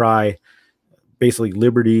I would try basically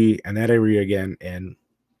Liberty and that area again, and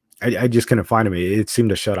I just couldn't find them. It seemed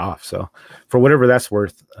to shut off. So for whatever that's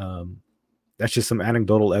worth, that's just some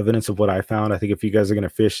anecdotal evidence of what I found. I think if you guys are going to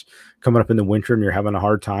fish coming up in the winter and you're having a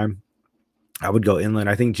hard time, I would go inland.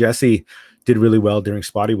 I think Jesse did really well during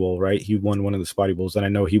Spotty Bowl, right? He won one of the Spotty Bowls, and I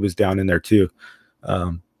know he was down in there too,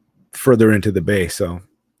 further into the bay. So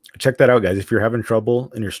check that out, guys. If you're having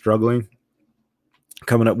trouble and you're struggling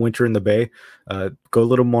coming up winter in the bay, go a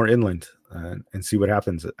little more inland and see what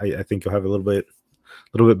happens. I think you'll have a little bit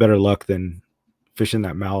better luck than fishing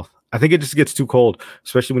that mouth. I think it just gets too cold,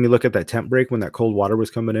 especially when you look at that temp break when that cold water was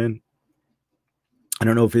coming in. I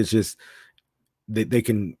don't know if it's just they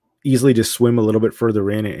can easily just swim a little bit further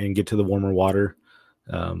in and get to the warmer water.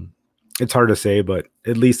 It's hard to say, but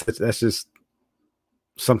at least that's just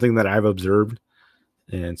something that I've observed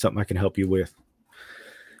and something I can help you with.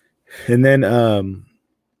 And then,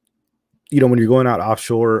 you know, when you're going out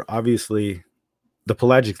offshore, obviously the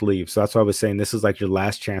pelagic leave. So that's why I was saying this is like your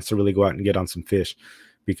last chance to really go out and get on some fish,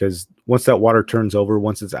 because once that water turns over,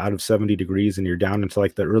 once it's out of 70 degrees and you're down into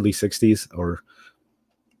like the early 60s or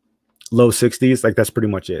low 60s, like that's pretty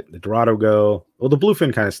much it. The Dorado go, well, the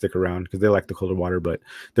bluefin kind of stick around because they like the colder water, but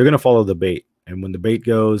they're going to follow the bait. And when the bait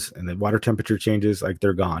goes and the water temperature changes, like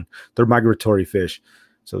they're gone. They're migratory fish.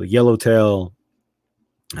 So the yellowtail,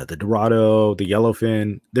 the Dorado, the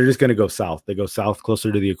yellowfin, they're just going to go south. They go south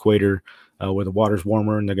closer to the equator where the water's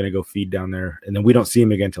warmer, and they're going to go feed down there. And then we don't see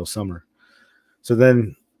them again until summer. So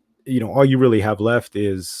then, you know, all you really have left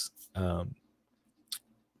is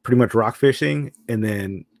pretty much rock fishing and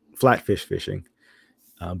then flatfish fishing.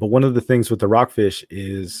 But one of the things with the rockfish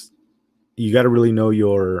is you got to really know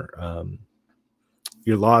your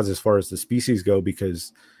laws as far as the species go,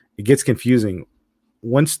 because it gets confusing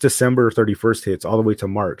once December 31st hits all the way to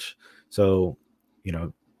March. So, you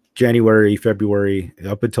know, January, February,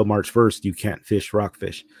 up until March 1st, you can't fish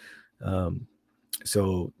rockfish.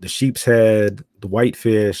 So the sheep's head, the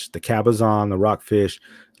whitefish, the cabezon, the rockfish,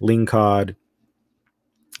 lingcod,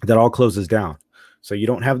 that all closes down. So you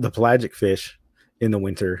don't have the pelagic fish in the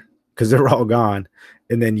winter because they're all gone.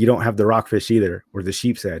 And then you don't have the rockfish either, or the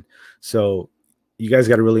sheep's head. So you guys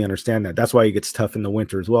got to really understand that. That's why it gets tough in the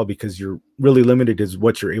winter as well, because you're really limited as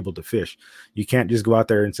what you're able to fish. You can't just go out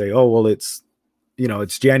there and say, oh, well, it's, you know,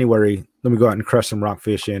 it's January, let me go out and crush some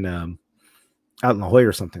rockfish in out in La Jolla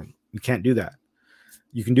or something. You can't do that.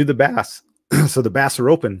 You can do the bass. So the bass are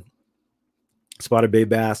open. Spotted bay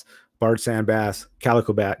bass, barred sand bass,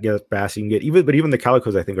 calico bass you can get. Even the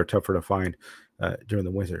calicos, I think, are tougher to find during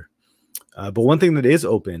the winter. But one thing that is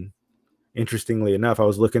open, interestingly enough, I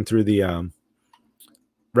was looking through the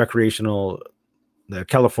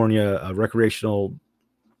California recreational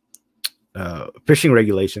fishing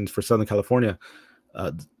regulations for Southern California.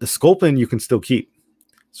 The sculpin you can still keep.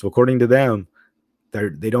 So according to them,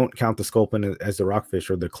 they don't count the sculpin as the rockfish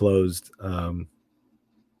or the closed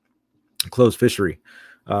fishery.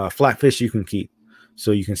 Flatfish you can keep.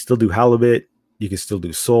 So you can still do halibut. You can still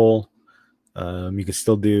do sole. You can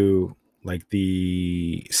still do like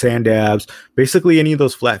the sand dabs. Basically, any of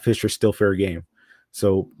those flatfish are still fair game.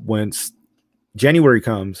 So once January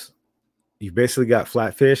comes, you've basically got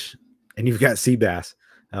flatfish and you've got sea bass.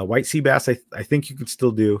 White sea bass, I think you can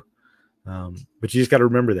still do. But you just got to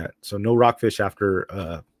remember that. So no rockfish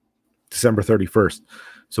after December 31st.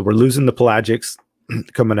 So we're losing the pelagics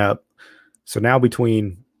coming up. So now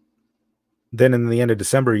between then and the end of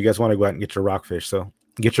December, you guys want to go out and get your rockfish. So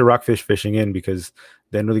get your rockfish fishing in, because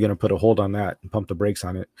then really going to put a hold on that and pump the brakes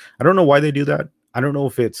on it. I don't know why they do that. I don't know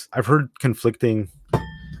if I've heard conflicting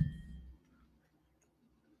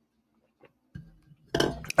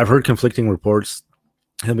reports.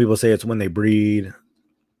 Some people say it's when they breed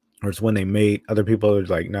or it's when they mate. Other people are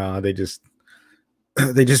like, no, they just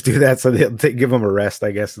do that so they give them a rest,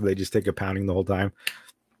 I guess. So they just take a pounding the whole time,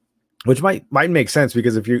 which might make sense,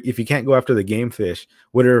 because if you can't go after the game fish,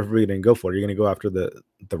 whatever you're going to go for, you're going to go after the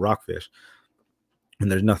rockfish,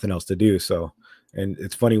 and there's nothing else to do. So, and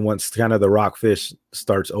it's funny, once kind of the rockfish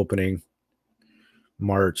starts opening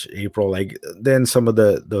March, April, like then some of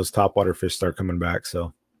those topwater fish start coming back.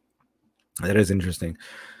 So that is interesting.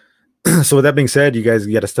 So with that being said, you guys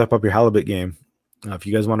got to step up your halibut game. If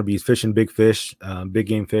you guys want to be fishing big fish, big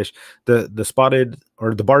game fish, the spotted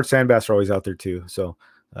or the barred sand bass are always out there too. So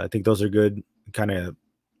I think those are good kind of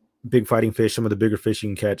big fighting fish. Some of the bigger fish you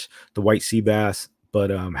can catch, the white sea bass, but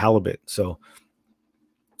halibut. So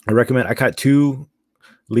I recommend. I caught 2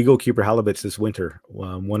 legal keeper halibuts this winter.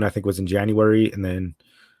 One I think was in January, and then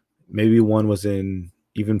maybe one was in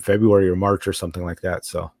even February or March or something like that.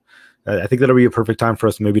 So I think that'll be a perfect time for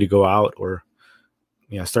us maybe to go out, or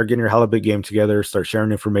start getting your halibut game together, start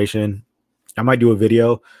sharing information. I might do a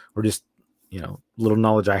video or just little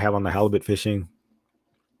knowledge I have on the halibut fishing.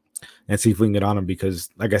 and see if we can get on them, because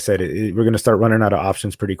like I said, we're going to start running out of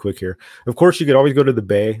options pretty quick here. Of course, you could always go to the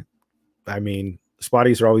bay. I mean,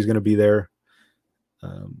 spotties are always going to be there.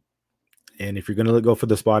 And if you're going to go for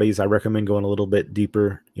the spotties, I recommend going a little bit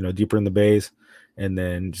deeper, deeper in the bays, and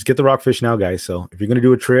then just get the rockfish now, guys. So if you're going to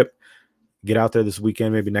do a trip, get out there this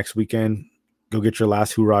weekend, maybe next weekend, go get your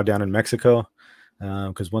last hoorah down in Mexico,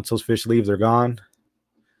 because once those fish leave, they're gone.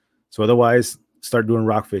 So otherwise, start doing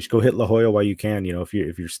rockfish. Go hit La Jolla while you can, if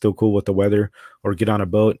you're still cool with the weather, or get on a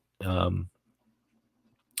boat.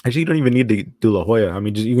 Actually, you don't even need to do La Jolla. I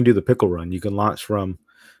mean, you can do the pickle run. You can launch from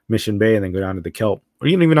Mission Bay and then go down to the kelp, or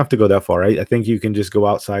you don't even have to go that far, right? I think you can just go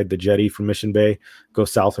outside the jetty from Mission Bay, go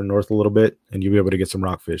south or north a little bit, and you'll be able to get some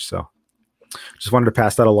rockfish. So just wanted to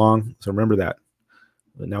pass that along. So remember that.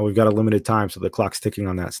 But now we've got a limited time, so the clock's ticking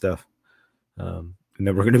on that stuff. And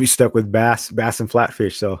then we're going to be stuck with bass and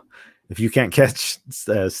flatfish. So if you can't catch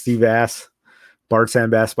sea bass, barred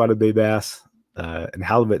sand bass, spotted bay bass, and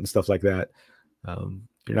halibut and stuff like that,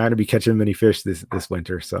 you're not going to be catching many fish this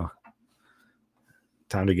winter. So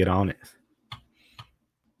time to get on it.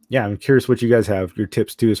 Yeah, I'm curious what you guys have, your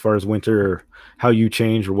tips too, as far as winter, or how you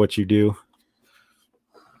change or what you do.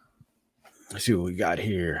 Let's see what we got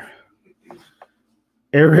here.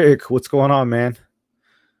 Eric, what's going on, man?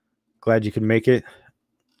 Glad you could make it.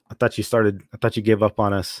 I thought you gave up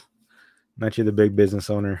on us. Not you, the big business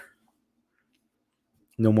owner.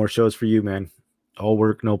 No more shows for you, man. All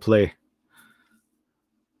work, no play.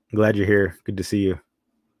 I'm glad you're here. Good to see you.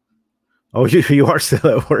 Oh, you are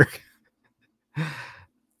still at work.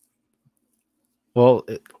 Well,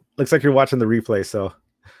 it looks like you're watching the replay. So,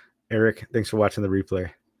 Eric, thanks for watching the replay.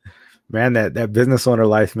 Man, that business owner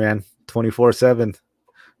life, man, 24/7,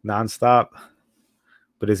 nonstop.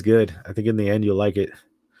 But it's good. I think in the end, you'll like it.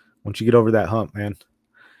 Once you get over that hump, man.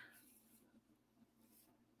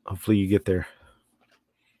 Hopefully you get there.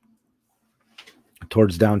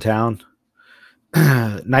 Towards downtown.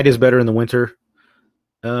 Night is better in the winter.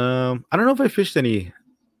 I don't know if I fished any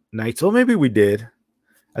nights. Oh, maybe we did.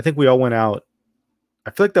 I think we all went out.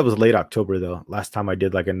 I feel like that was late October, though. Last time I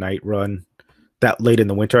did like a night run that late in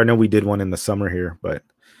the winter. I know we did one in the summer here, but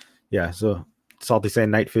yeah. So Salty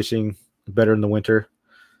saying night fishing better in the winter.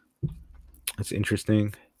 That's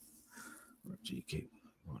interesting. GK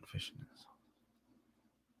fishing.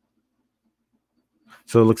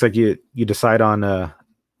 So it looks like you decide on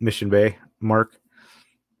Mission Bay, Mark.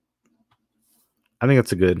 I think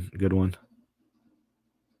that's a good one.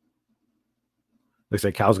 Looks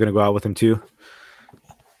like Cal's gonna go out with him too.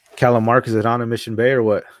 Cal and Mark, is it on a Mission Bay or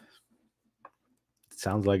what? It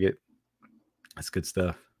sounds like it. That's good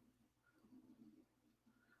stuff.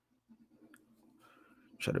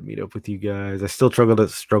 Try to meet up with you guys. I still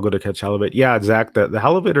struggle to catch halibut. Yeah, Zach, the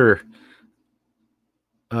halibut are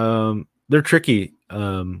they're tricky.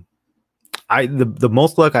 The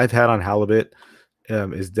most luck I've had on halibut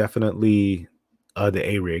is definitely the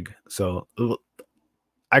A-rig. So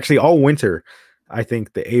actually all winter, I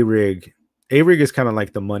think the A-rig is kind of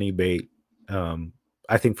like the money bait.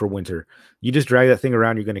 I think for winter, you just drag that thing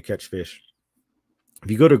around, you're going to catch fish.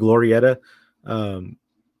 If you go to Glorieta,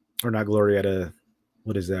 or not Glorieta,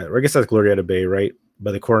 what is that? Or I guess that's Glorieta Bay, right?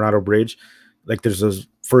 By the Coronado Bridge. Like there's those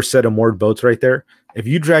first set of moored boats right there. If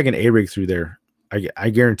you drag an A-rig through there, I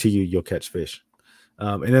guarantee you'll catch fish.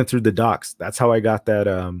 And then through the docks, that's how I got that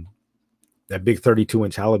that big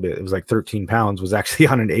 32-inch halibut. It was like 13 pounds, was actually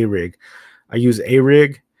on an A-rig. I use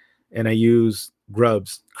A-rig and I use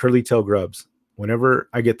grubs, curly tail grubs. Whenever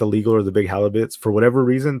I get the legal or the big halibuts, for whatever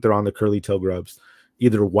reason, they're on the curly tail grubs,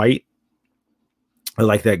 either white or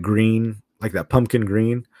like that green, like that pumpkin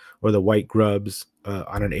green, or the white grubs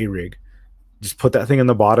on an A-rig. Just put that thing in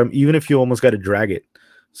the bottom, even if you almost got to drag it.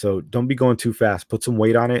 So don't be going too fast. Put some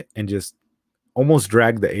weight on it and just almost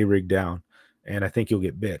drag the A-rig down, and I think you'll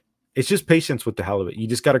get bit. It's just patience with the halibut. You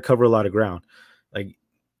just got to cover a lot of ground. Like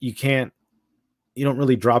you don't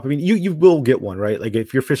really drop. I mean, you will get one, right? Like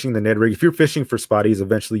if you're fishing the Ned rig, if you're fishing for spotties,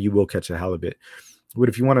 eventually you will catch a halibut. But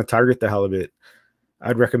if you want to target the halibut,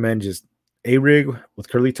 I'd recommend just A-rig with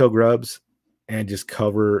curly tail grubs and just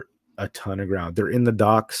cover a ton of ground. They're in the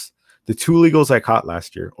docks. The two legals I caught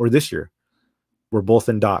last year or this year were both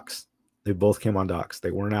in docks. They both came on docks.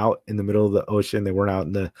 They weren't out in the middle of the ocean. They weren't out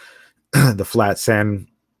in the the flat sand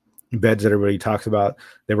beds that everybody talks about.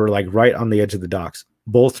 They were like right on the edge of the docks,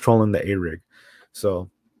 both trolling the A-rig. So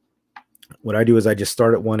what I do is I just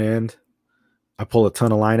start at one end. I pull a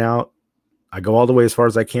ton of line out. I go all the way as far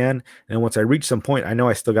as I can. And once I reach some point, I know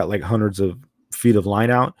I still got like hundreds of feet of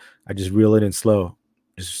line out. I just reel it in slow,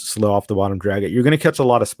 just slow off the bottom, drag it. You're going to catch a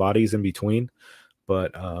lot of spotties in between,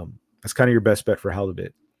 but that's kind of your best bet for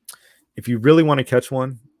halibut. If you really want to catch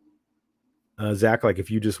one, Zach, like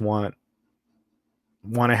if you just want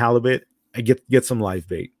a halibut, I get some live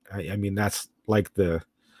bait. I mean, that's like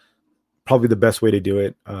probably the best way to do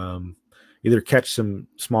it. Either catch some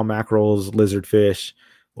small mackerels, lizard fish,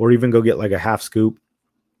 or even go get like a half scoop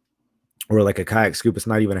or like a kayak scoop. It's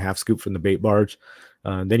not even a half scoop from the bait barge.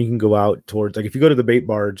 Then you can go out towards, like if you go to the bait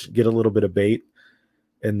barge, get a little bit of bait,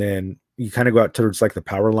 and then you kind of go out towards like the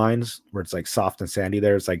power lines where it's like soft and sandy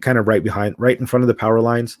there. It's like kind of right in front of the power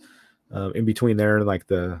lines, in between there and like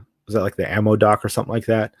was that like the ammo dock or something like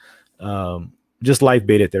that? Just live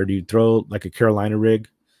bait it there, dude. Throw like a Carolina rig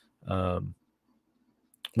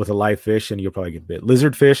with a live fish and you'll probably get bit.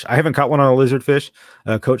 Lizard fish. I haven't caught one on a lizard fish.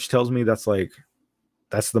 Coach tells me that's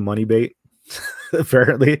the money bait.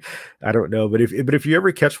 Apparently, I don't know, but if you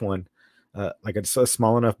ever catch one, like a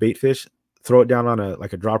small enough bait fish, throw it down on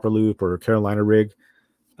a dropper loop or a Carolina rig,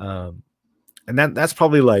 and that's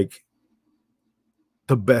probably like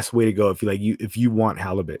the best way to go if you want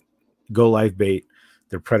halibut. Go live bait.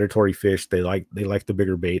 They're predatory fish. They like the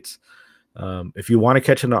bigger baits. If you want to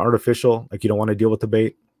catch an artificial, like you don't want to deal with the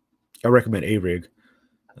bait, I recommend a rig.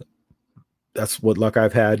 That's what luck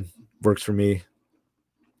I've had. Works for me.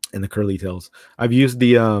 And the curly tails. I've used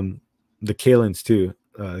the Kalins too.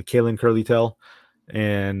 Kalin curly tail,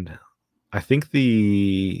 and I think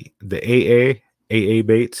the AA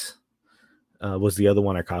baits was the other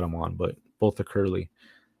one I caught them on, but both the curly.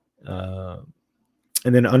 And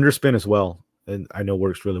then underspin as well. And I know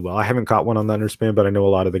works really well. I haven't caught one on the underspin, but I know a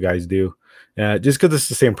lot of the guys do. Just because it's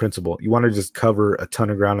the same principle. You want to just cover a ton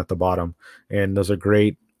of ground at the bottom, and those are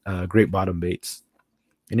great bottom baits.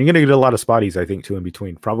 And you're going to get a lot of spotties, I think, too, in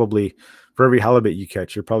between. Probably for every halibut you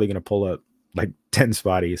catch, you're probably going to pull up like 10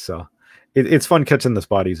 spotties. So it's fun catching the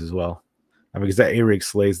spotties as well. I mean, because that A-rig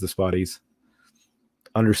slays the spotties.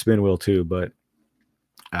 Underspin will too, but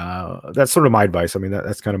that's sort of my advice. I mean,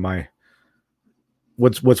 that's kind of my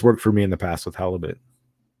what's worked for me in the past with halibut.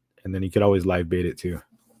 And then you could always live bait it too.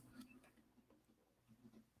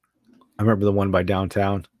 I remember the one by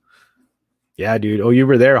downtown. Yeah, dude. Oh, you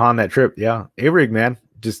were there on that trip. Yeah. A-rig, man.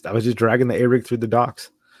 I was just dragging the A-rig through the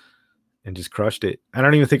docks and just crushed it. I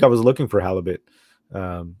don't even think I was looking for halibut.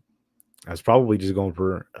 I was probably just going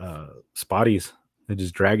for spotties and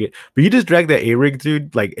just drag it. But you just drag that A-rig,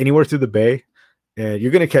 dude, like anywhere through the bay, and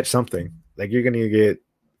you're gonna catch something. Like you're gonna get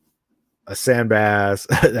a sand bass,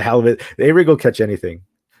 the halibut. The A-rig will catch anything.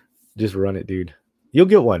 Just run it, dude. You'll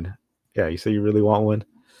get one. Yeah, you say you really want one.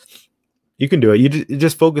 You can do it. You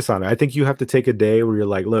just focus on it. I think you have to take a day where you're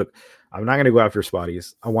like, look, I'm not going to go after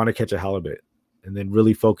spotties. I want to catch a halibut, and then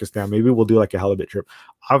really focus down. Maybe we'll do like a halibut trip.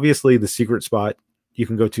 Obviously, the secret spot you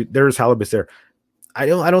can go to, there's halibuts there. I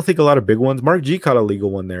don't think a lot of big ones. Mark G caught a legal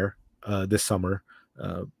one there this summer.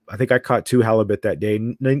 I think I caught 2 halibut that day.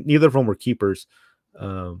 Neither of them were keepers.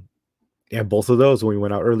 And both of those, when we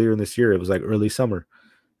went out earlier in this year, it was like early summer.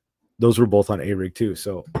 Those were both on A-rig too.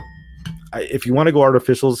 So if you want to go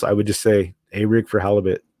artificials, I would just say A-rig for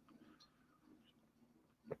halibut.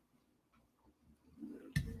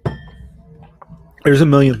 There's a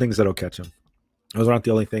million things that'll catch them. Those aren't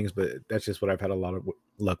the only things, but that's just what I've had a lot of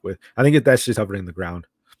luck with. I think that's just hovering the ground.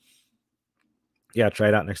 Yeah, try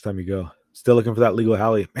it out next time you go. Still looking for that legal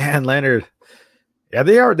hally. Man, Leonard. Yeah,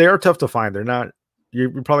 they are tough to find. They're not.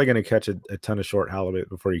 You're probably going to catch a ton of short halibut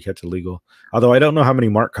before you catch a legal. Although I don't know how many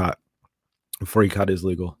Mark caught before he caught his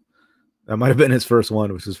legal. That might have been his first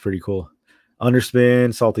one, which is pretty cool.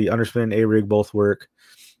 Underspin, salty, underspin, A-rig, both work.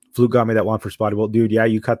 Fluke got me that one for spotty bolt. Dude, yeah,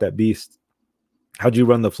 you caught that beast. How'd you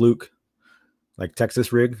run the Fluke? Like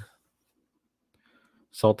Texas rig?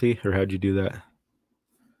 Salty? Or how'd you do that?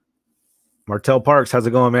 Martell Parks, how's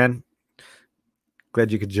it going, man?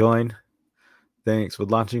 Glad you could join. Thanks.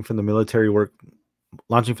 Would launching from the military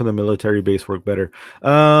base work better?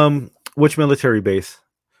 Which military base?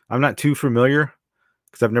 I'm not too familiar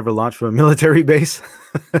because I've never launched from a military base.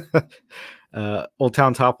 Old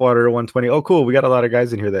Town Topwater 120. Oh, cool. We got a lot of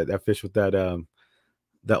guys in here that fish with that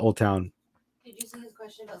Old Town. Did you see his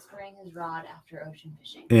question about spraying his rod after ocean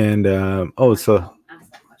fishing? And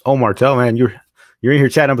Martell, man, you're in here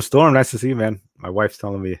chatting up a storm. Nice to see you, man. My wife's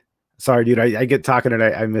telling me. Sorry, dude. I get talking and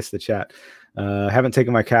I missed the chat. Haven't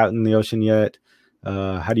taken my cat in the ocean yet.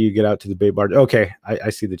 How do you get out to the bait barge? Okay, I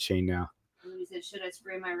see the chain now. He said, should I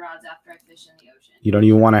spray my rods after I fish in the ocean? You don't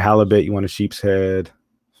even want a halibut. You want a sheep's head.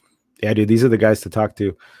 Yeah, dude. These are the guys to talk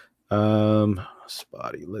to.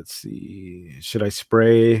 Spotty. Let's see. Should I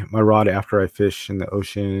spray my rod after I fish in the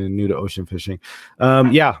ocean? New to ocean fishing.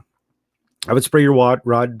 Yeah, I would spray your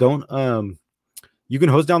rod. Don't. You can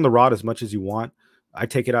hose down the rod as much as you want. I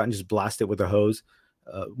take it out and just blast it with a hose.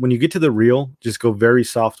 When you get to the reel, just go very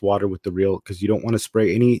soft water with the reel, because you don't want to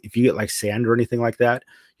spray any, if you get like sand or anything like that,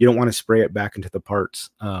 you don't want to spray it back into the parts.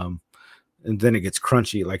 And then it gets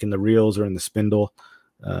crunchy, like in the reels or in the spindle.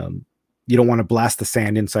 You don't want to blast the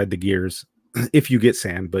sand inside the gears if you get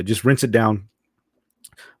sand, but just rinse it down,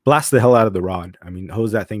 blast the hell out of the rod. I mean,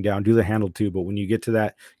 hose that thing down, do the handle too. But when you get to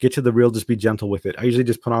the reel, just be gentle with it. I usually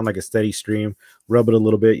just put on like a steady stream, rub it a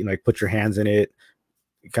little bit, like put your hands in it,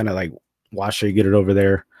 kind of like wash it, get it over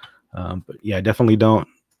there. But yeah, definitely don't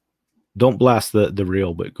blast the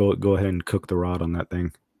reel, but go ahead and cook the rod on that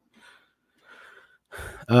thing.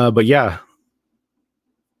 But yeah,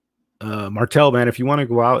 Martel, man, if you want to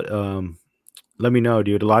go out, let me know,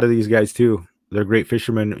 dude. A lot of these guys too, they're great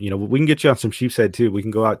fishermen. We can get you on some sheep's head too. We can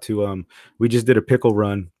go out to we just did a pickle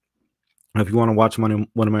run. If you want to watch one of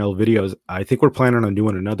my old videos, I think we're planning on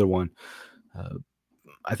doing another one.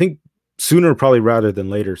 I think sooner probably rather than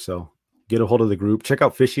later. So get a hold of the group. Check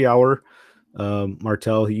out Fishy Hour,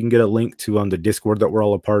 Martel. You can get a link to the Discord that we're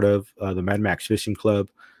all a part of, the Mad Max Fishing Club.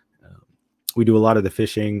 We do a lot of the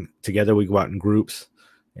fishing together. We go out in groups.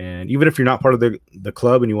 And even if you're not part of the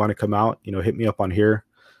club and you want to come out, hit me up on here,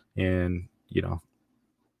 and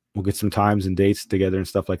we'll get some times and dates together and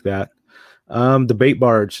stuff like that. The bait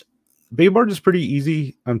barge is pretty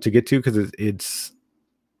easy to get to, because it's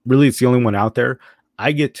the only one out there.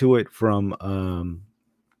 I get to it from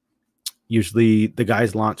usually the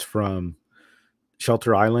guys launch from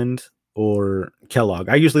Shelter Island or Kellogg.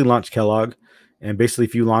 I usually launch Kellogg, and basically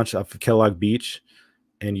if you launch off of Kellogg Beach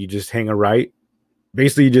and you just hang a right,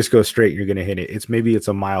 basically you just go straight, you're going to hit it. Maybe it's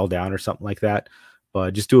a mile down or something like that,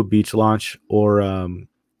 but just do a beach launch. Or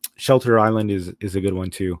Shelter Island is a good one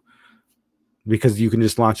too, because you can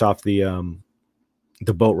just launch off the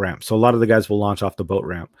boat ramp. So a lot of the guys will launch off the boat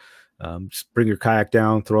ramp. Just bring your kayak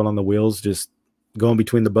down, throw it on the wheels, just go in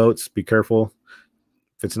between the boats, be careful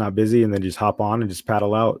if it's not busy, and then just hop on and just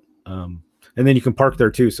paddle out. And then you can park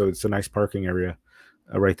there too, so it's a nice parking area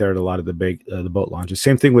right there at a lot of the boat launches.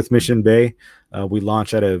 Same thing with Mission Bay. We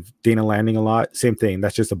launch out of Dana Landing a lot. Same thing.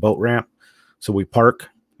 That's just a boat ramp. So we park.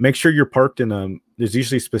 Make sure you're parked in there's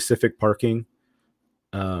usually specific parking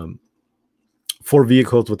for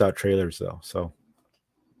vehicles without trailers though. So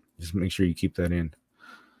just make sure you keep that in.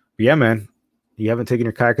 But yeah, man, you haven't taken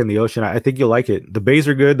your kayak in the ocean, I think you'll like it. The bays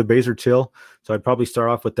are good. The bays are chill. So I'd probably start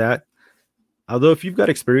off with that. Although if you've got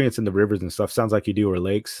experience in the rivers and stuff, sounds like you do, or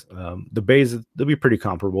lakes, the bays, they'll be pretty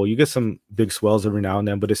comparable. You get some big swells every now and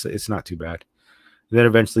then, but it's not too bad. And then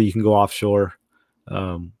eventually you can go offshore,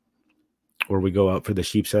 or we go out for the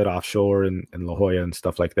sheep's head offshore and La Jolla and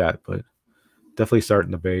stuff like that. But definitely start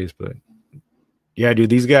in the bays. But yeah, dude,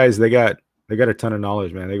 these guys, they got a ton of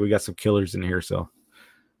knowledge, man. We got some killers in here, so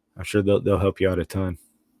I'm sure they'll help you out a ton.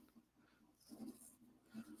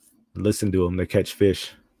 Listen to them; they catch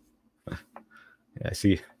fish. Yeah, I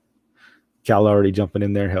see Cal already jumping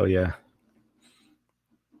in there. Hell yeah.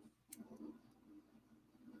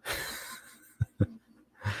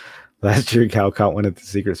 Last year, Cal caught one at the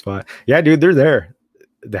secret spot. Yeah, dude, they're there.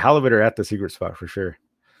 The halibut are at the secret spot for sure.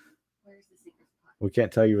 Where's the secret spot? We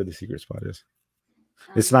can't tell you where the secret spot is.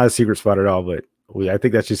 It's not a secret spot at all, but I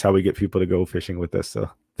think that's just how we get people to go fishing with us. So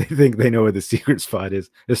they think they know where the secret spot is.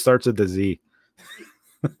 It starts with the Z.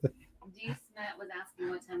 D. Smith was asking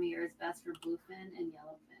what time of year is best for bluefin and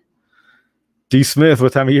yellowfin. D. Smith,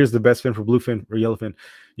 what time of year is the best fin for bluefin or yellowfin?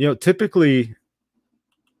 Typically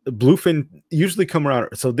bluefin usually come around.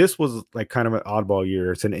 So this was like kind of an oddball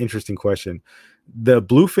year. It's an interesting question. The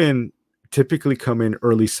bluefin typically come in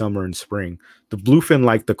early summer and spring. The bluefin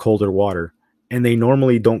like the colder water, and they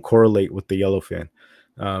normally don't correlate with the yellowfin.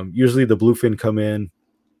 Usually the bluefin come in,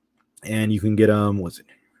 and you can get was it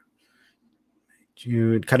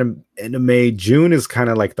June, kind of end of May. June is kind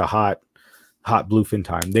of like the hot bluefin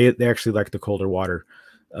time. They actually like the colder water.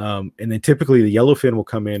 And then typically the yellowfin will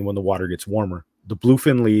come in when the water gets warmer. The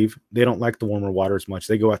bluefin leave. They don't like the warmer water as much.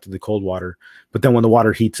 They go after the cold water. But then when the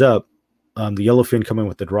water heats up, the yellowfin come in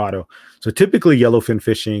with the Dorado. So typically yellowfin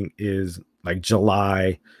fishing is like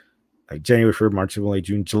July, like January, February, March, April, May,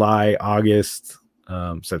 June, July, August,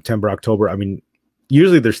 September, October. I mean,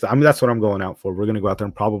 usually that's what I'm going out for. We're going to go out there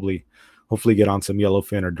and hopefully get on some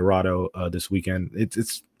yellowfin or Dorado this weekend.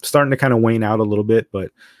 It's starting to kind of wane out a little bit, but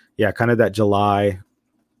yeah, kind of that July,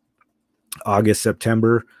 August,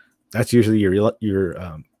 September. That's usually your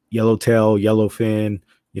yellowtail, yellowfin,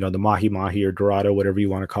 the mahi or Dorado, whatever you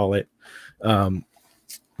want to call it.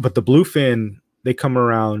 But the bluefin, they come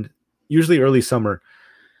around usually early summer.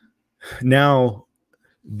 Now,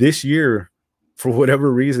 this year, for whatever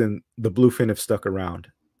reason, the bluefin have stuck around.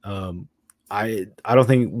 I don't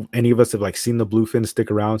think any of us have like seen the bluefin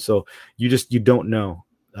stick around, so you don't know.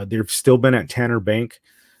 They've still been at Tanner Bank,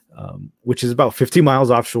 which is about 50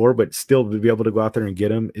 miles offshore, but still to be able to go out there and get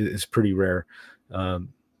them is pretty rare. I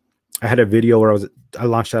had a video where I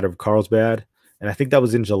launched out of Carlsbad, and I think that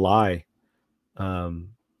was in July.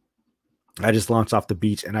 I just launched off the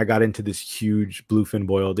beach and I got into this huge bluefin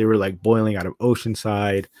boil. They were like boiling out of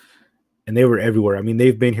Oceanside, and they were everywhere. I mean,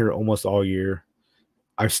 they've been here almost all year.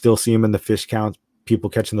 I still see them in the fish counts, people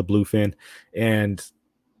catching the bluefin. And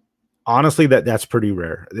honestly, that's pretty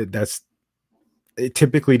rare. It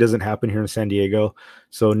typically doesn't happen here in San Diego.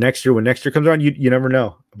 So next year, when next year comes around, you never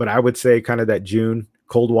know. But I would say kind of that June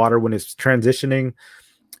cold water when it's transitioning,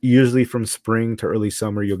 usually from spring to early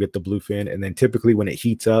summer, you'll get the bluefin. And then typically when it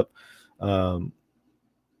heats up,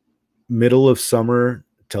 middle of summer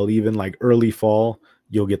till even like early fall,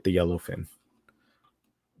 you'll get the yellowfin.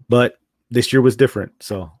 But this year was different.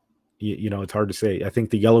 So, you know, it's hard to say. I think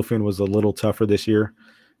the yellowfin was a little tougher this year,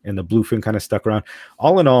 and the bluefin kind of stuck around.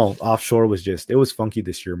 All in all, offshore was it was funky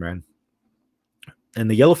this year, man. And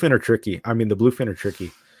the yellowfin are tricky. I mean, the bluefin are tricky,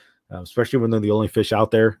 especially when they're the only fish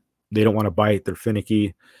out there. They don't want to bite. They're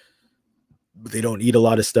finicky. They don't eat a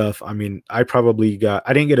lot of stuff. I mean, I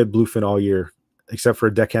didn't get a bluefin all year, except for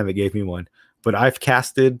a deckhand that gave me one. But I've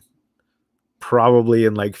casted probably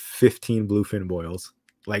in like 15 bluefin boils.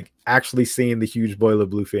 Like actually seeing the huge boil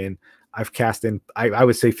of bluefin, I've cast in, I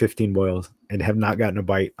would say 15 boils and have not gotten a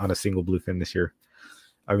bite on a single bluefin this year.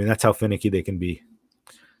 I mean, that's how finicky they can be.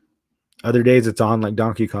 Other days it's on like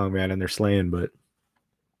Donkey Kong, man, and they're slaying, but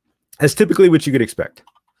that's typically what you could expect.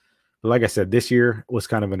 But like I said, this year was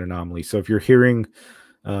kind of an anomaly. So if you're hearing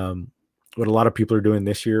what a lot of people are doing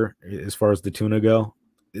this year as far as the tuna go,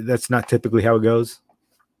 that's not typically how it goes.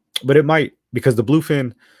 But it might, because the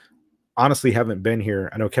bluefin honestly haven't been here.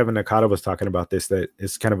 I know Kevin Nakata was talking about this, that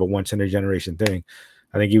it's kind of a once in a generation thing.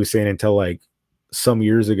 I think he was saying until like some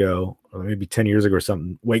years ago, or maybe 10 years ago or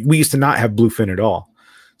something, like we used to not have bluefin at all.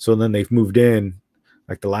 So then they've moved in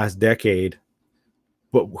like the last decade,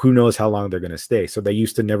 but who knows how long they're going to stay. So they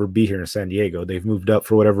used to never be here in San Diego. They've moved up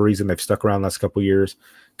for whatever reason. They've stuck around the last couple of years.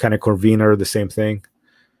 Kind of Corvina are the same thing.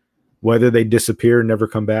 Whether they disappear and never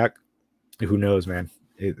come back, who knows, man.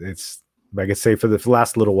 It's I could say for the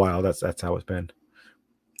last little while, that's how it's been.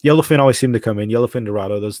 Yellowfin always seem to come in. Yellowfin,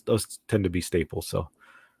 Dorado, those tend to be staples. So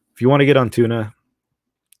if you want to get on tuna,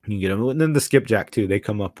 you can get them. And then the skipjack too. They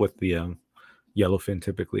come up with the yellowfin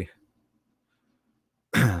typically.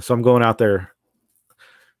 So I'm going out there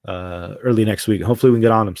early next week. Hopefully we can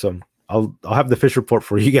get on them. So I'll have the fish report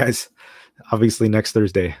for you guys. Obviously next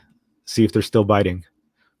Thursday. See if they're still biting.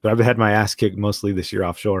 But I've had my ass kicked mostly this year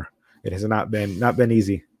offshore. It has not been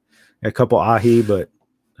easy. A couple ahi, but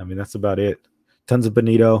I mean that's about it. Tons of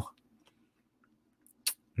bonito,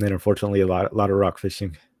 and then unfortunately a lot of rock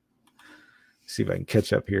fishing. See if I can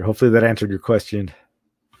catch up here. Hopefully that answered your question.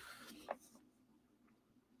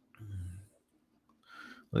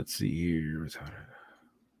 Let's see here.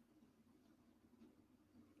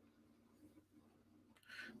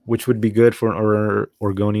 Which would be good for an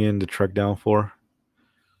Oregonian to trek down for?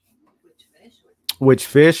 Which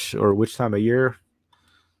fish or which time of year?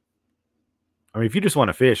 I mean, if you just want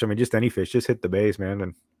to fish, I mean, just any fish, just hit the bays, man.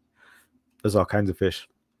 And there's all kinds of fish.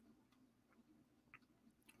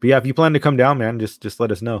 But yeah, if you plan to come down, man, just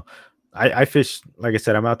let us know. I fish, like I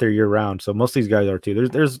said, I'm out there year round. So most of these guys are too.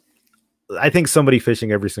 There's I think somebody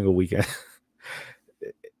fishing every single weekend.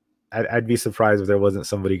 I'd be surprised if there wasn't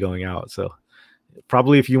somebody going out. So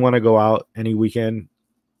probably if you want to go out any weekend,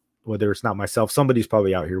 whether it's not myself, somebody's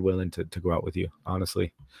probably out here willing to go out with you.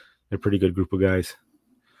 Honestly, they're a pretty good group of guys.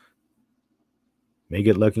 May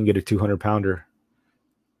get lucky and get a 200-pounder.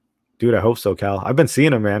 Dude, I hope so, Cal. I've been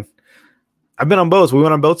seeing them, man. I've been on boats. We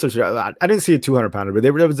went on boats. I didn't see a 200-pounder, but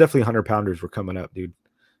there was definitely 100-pounders were coming up, dude.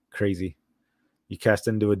 Crazy. You cast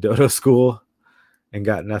into a dodo school and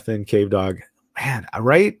got nothing. Cave dog. Man,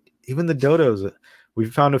 right? Even the dodos. We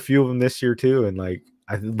found a few of them this year, too, and, like,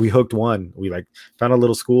 we hooked one. We, like, found a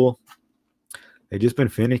little school. They've just been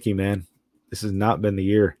finicky, man. This has not been the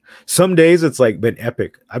year. Some days it's like been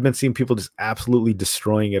epic. I've been seeing people just absolutely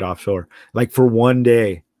destroying it offshore, like for one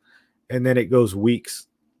day. And then it goes weeks,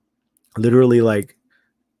 literally like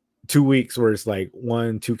 2 weeks where it's like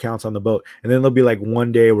 1-2 counts on the boat. And then there'll be like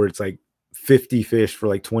one day where it's like 50 fish for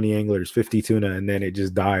like 20 anglers, 50 tuna. And then it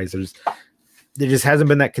just dies. There just hasn't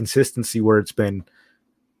been that consistency where it's been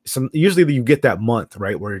usually you get that month,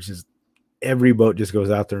 right? Where it's just every boat just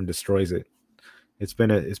goes out there and destroys it. It's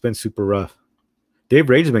been super rough. Dave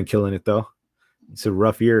Rage has been killing it though. It's a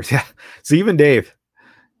rough year. Yeah. So even Dave,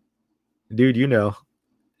 dude, you know,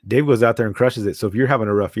 Dave goes out there and crushes it. So if you're having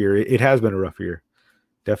a rough year, it has been a rough year.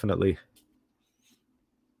 Definitely.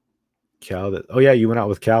 Cal, oh yeah, you went out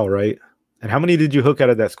with Cal, right? And how many did you hook out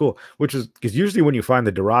of that school? Which is because usually when you find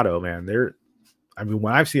the Dorado, man, I mean,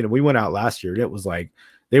 when I've seen it, we went out last year. It was like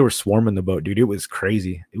they were swarming the boat, dude. It was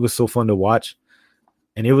crazy. It was so fun to watch.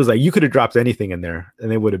 And it was like you could have dropped anything in there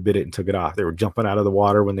and they would have bit it and took it off. They were jumping out of the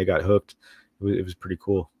water when they got hooked. It was pretty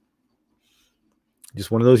cool.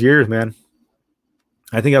 Just one of those years, man.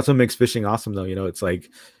 I think that's what makes fishing awesome, though. You know, it's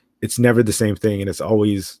like it's never the same thing, and it's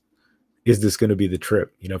always, is this going to be the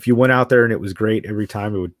trip? You know, if you went out there and it was great every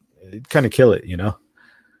time, it'd kind of kill it. You know,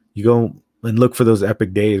 you go and look for those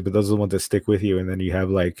epic days, but those are the ones that stick with you, and then you have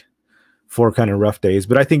like 4 kind of rough days.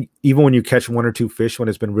 But I think even when you catch 1 or 2 fish when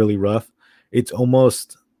it's been really rough, it's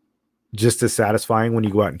almost just as satisfying when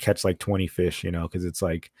you go out and catch like 20 fish, you know, because it's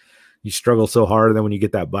like you struggle so hard, and then when you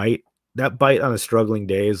get that bite on a struggling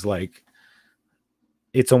day is like,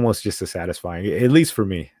 it's almost just as satisfying, at least for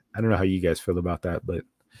me. I don't know how you guys feel about that, but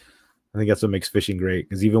I think that's what makes fishing great.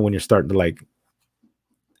 Because even when you're starting to like,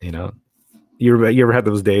 you know, you ever had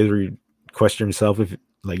those days where you question yourself if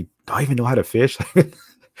like, do I even know how to fish?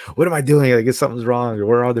 What am I doing? I guess something's wrong, or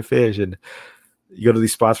where are the fish? And you go to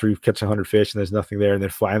these spots where you catch 100 fish and there's nothing there, and then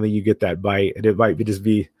finally you get that bite, and it might just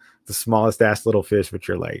be the smallest ass little fish, but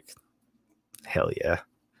you're like, hell yeah,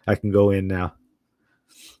 I can go in now.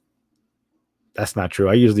 That's not true.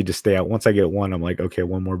 I usually just stay out. Once I get one, I'm like, okay,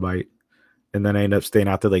 one more bite. And then I end up staying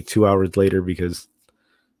out there like 2 hours later because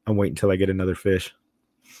I'm waiting until I get another fish.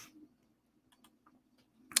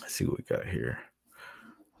 Let's see what we got here.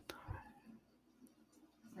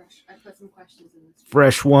 Fresh. I put some questions in this.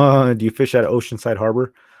 Fresh one. Do you fish at Oceanside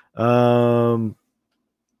Harbor? I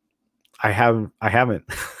haven't.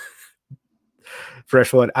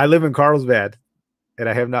 Fresh one. I live in Carlsbad, and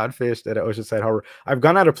I have not fished at Oceanside Harbor. I've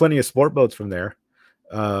gone out of plenty of sport boats from there.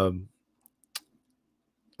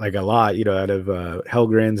 Like a lot, you know, out of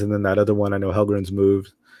Helgren's, and then that other one, I know Helgren's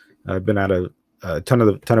moved. I've been out of a ton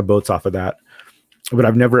of boats off of that, but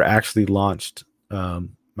I've never actually launched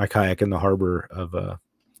my kayak in the harbor of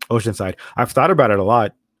Oceanside. I've thought about it a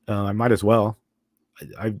lot. I might as well.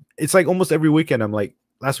 It's like almost every weekend. I'm like,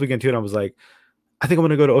 last weekend too, and I was like, I think I'm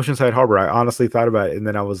gonna go to Oceanside Harbor. I honestly thought about it, and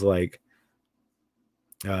then I was like,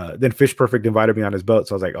 then Fish Perfect invited me on his boat,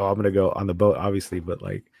 so I was like, oh, I'm gonna go on the boat, obviously. But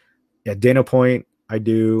like, yeah, Dana Point, I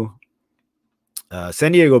do.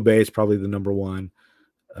 San Diego Bay is probably the number 1.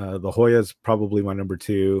 La Jolla is probably my number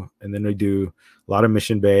 2, and then we do a lot of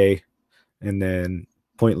Mission Bay, and then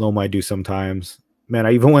Point Loma I do sometimes. Man,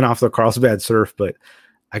 I even went off the Carlsbad surf, but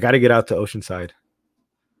I got to get out to Oceanside.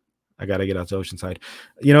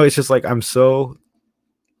 You know, it's just like I'm so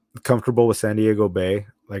comfortable with San Diego Bay.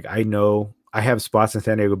 Like I know I have spots in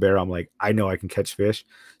San Diego Bay where I'm like, I know I can catch fish.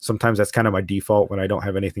 Sometimes that's kind of my default when I don't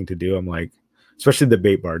have anything to do. I'm like, especially the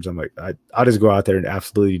bait barge, I'm like, I'll just go out there and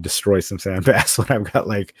absolutely destroy some sand bass when I've got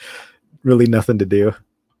like really nothing to do.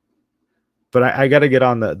 But I got to get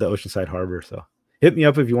on the Oceanside Harbor. So hit me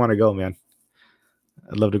up if you want to go, man.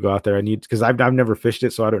 I'd love to go out there. Because I've never fished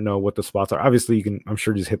it, so I don't know what the spots are. Obviously, you can, I'm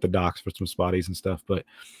sure, just hit the docks for some spotties and stuff. But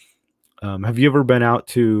have you ever been out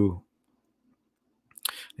to?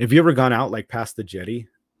 Have you ever gone out like past the jetty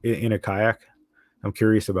in a kayak? I'm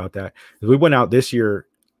curious about that. We went out this year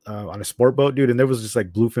on a sport boat, dude, and there was just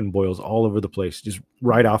like bluefin boils all over the place, just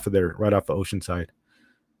right off of there, right off the Oceanside.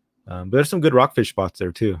 But there's some good rockfish spots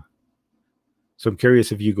there too. So I'm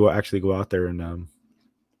curious if you actually go out there and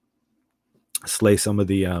slay some of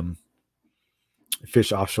the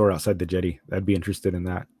fish offshore outside the jetty. I'd be interested in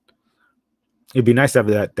that. It'd be nice to have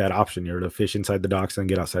that option here to fish inside the docks and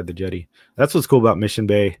get outside the jetty. That's what's cool about Mission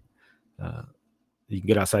Bay. You can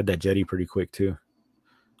get outside that jetty pretty quick too.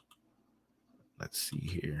 Let's see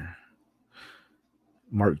here.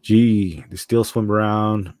 Mark G, they still swim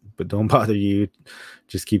around, but don't bother you.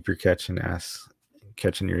 Just keep your catch and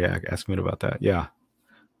catching your yak. Ask me about that. Yeah. Are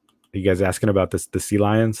you guys asking about the sea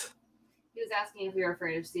lions? He was asking if we were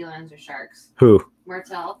afraid of sea lions or sharks. Who?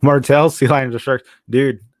 Martel, sea lions or sharks?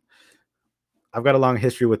 Dude, I've got a long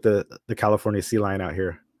history with the California sea lion out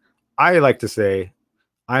here. I like to say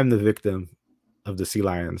I'm the victim of the sea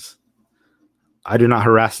lions. I do not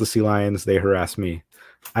harass the sea lions. They harass me.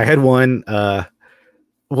 I had one,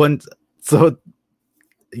 so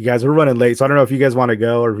you guys are running late. So I don't know if you guys want to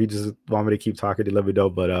go or if you just want me to keep talking to let me know.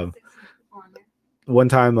 But one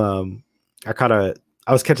time I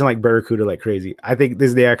was catching like barracuda like crazy. I think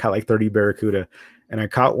this day I caught like 30 barracuda, and I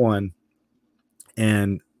caught one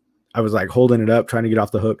and I was like holding it up, trying to get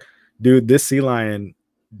off the hook. Dude, this sea lion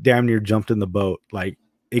damn near jumped in the boat. Like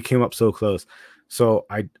it came up so close. So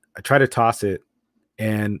I try to toss it,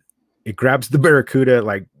 and it grabs the barracuda,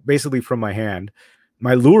 like basically from my hand.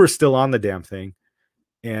 My lure is still on the damn thing,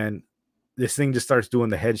 and this thing just starts doing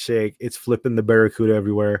the head shake. It's flipping the barracuda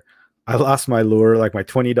everywhere. I lost my lure, like my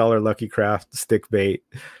 $20 Lucky Craft stick bait.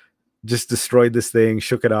 Just destroyed this thing,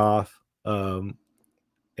 shook it off. And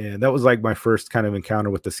that was like my first kind of encounter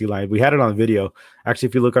with the sea lion. We had it on video. Actually,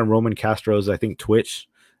 if you look on Roman Castro's, I think Twitch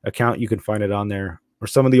account, you can find it on there, or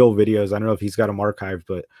some of the old videos. I don't know if he's got them archived,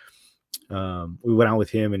 but we went out with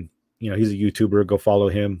him, and he's a YouTuber. Go follow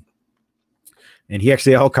him. And he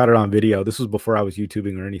actually all caught it on video. This was before I was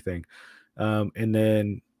YouTubing or anything. And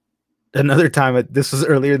then another time, this was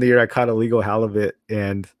earlier in the year, I caught a legal halibut,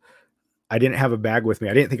 and I didn't have a bag with me.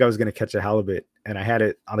 I didn't think I was going to catch a halibut, and I had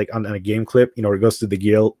it on a game clip. It goes to the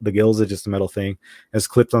gill. The gills are just a metal thing. It's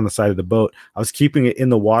clipped on the side of the boat. I was keeping it in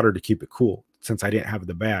the water to keep it cool since I didn't have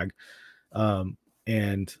the bag.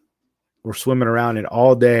 And we're swimming around, and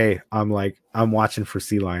all day I'm watching for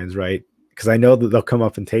sea lions, right? Because I know that they'll come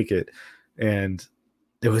up and take it. And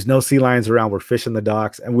there was no sea lions around. We're fishing the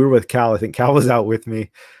docks, and we were with Cal. I think Cal was out with me,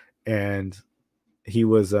 and he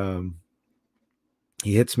was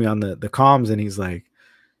he hits me on the comms, and he's like,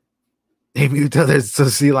 "Hey, Muto, there's some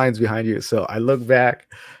sea lions behind you." So I look back.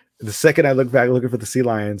 The second I look back looking for the sea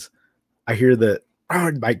lions, I hear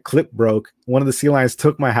my clip broke. One of the sea lions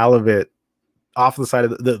took my halibut off the side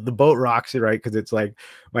of the boat rocks, right? Because it's like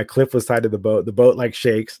my clip was tied to the boat. The boat like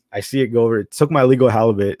shakes. I see it go over. It took my legal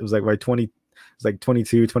halibut. It was like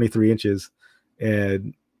 22, 23 inches.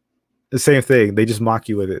 And the same thing. They just mock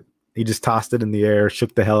you with it. He just tossed it in the air,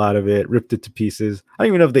 shook the hell out of it, ripped it to pieces. I don't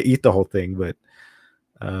even know if they eat the whole thing, but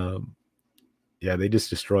yeah, they just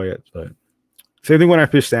destroy it. But same thing when I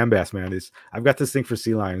fish sand bass, man. I've got this thing for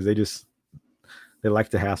sea lions. They like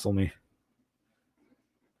to hassle me.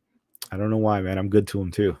 I don't know why, man. I'm good to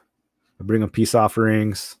them too. I bring them peace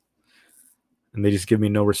offerings, and they just give me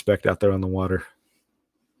no respect out there on the water.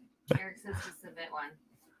 Eric says to submit one.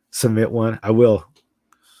 Submit one. I will.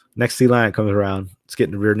 Next sea lion comes around, it's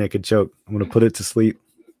getting a rear naked choke. I'm going to put it to sleep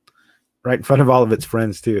right in front of all of its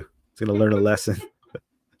friends too. It's going to learn a lesson.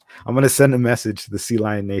 I'm going to send a message to the Sea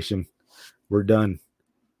Lion Nation. We're done.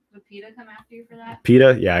 Would PETA come after you for that?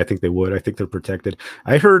 PETA? Yeah, I think they would. I think they're protected.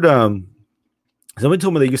 I heard somebody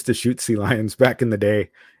told me they used to shoot sea lions back in the day,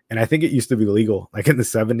 and I think it used to be legal. Like in the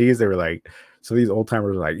 70s, they were like, so these old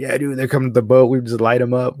timers were like, yeah, dude, they're coming to the boat. We just light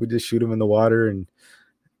them up. We just shoot them in the water, and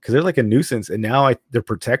because they're like a nuisance. And now they're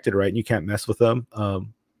protected, right? And you can't mess with them.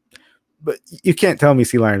 But you can't tell me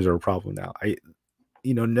sea lions are a problem now.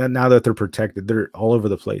 Now that they're protected, they're all over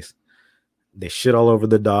the place. They shit all over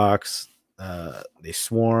the docks. They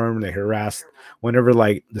swarm. They harass. Whenever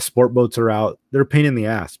like the sport boats are out, they're a pain in the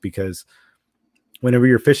ass because whenever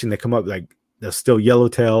you're fishing, they come up like they'll still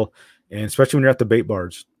yellowtail, and especially when you're at the bait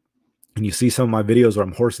barge, and you see some of my videos where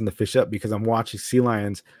I'm horsing the fish up because I'm watching sea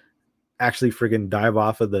lions actually friggin' dive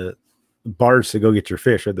off of the barge to go get your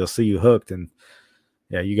fish, or they'll see you hooked, and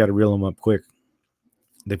yeah, you got to reel them up quick.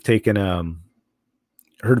 They've taken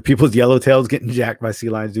heard of people's yellowtails getting jacked by sea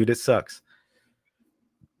lions, dude. It sucks,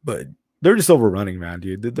 but they're just overrunning, man,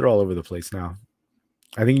 dude. They're all over the place now.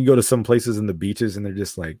 I think you go to some places in the beaches and they're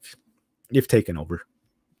just like, you've taken over.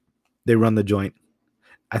 They run the joint.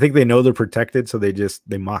 I think they know they're protected, so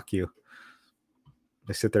they mock you.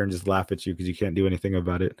 They sit there and just laugh at you because you can't do anything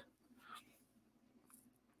about it.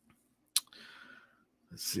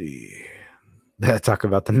 Let's see. Talk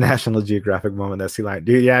about the National Geographic moment, that sea lion.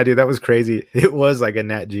 Dude, yeah, dude, that was crazy. It was like a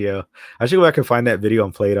Nat Geo. I should go back and find that video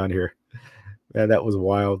and play it on here. Man, that was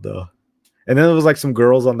wild, though. And then there was like some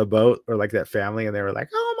girls on the boat, or like that family, and they were like,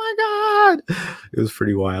 oh my God. It was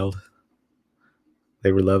pretty wild.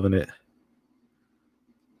 They were loving it.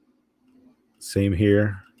 Same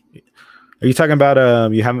here. Are you talking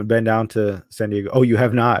about you haven't been down to San Diego? Oh, you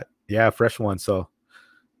have not? Yeah, fresh one. So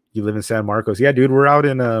you live in San Marcos. Yeah, dude, we're out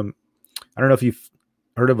in I don't know if you've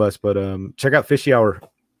heard of us, but check out Fishy Hour.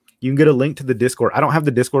 You can get a link to the Discord. I don't have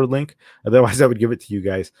the Discord link, otherwise I would give it to you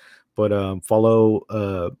guys. But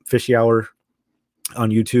follow Fishy Hour on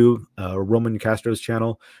YouTube, Roman Castro's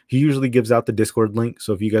channel. He usually gives out the Discord link.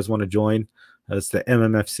 So if you guys want to join, it's the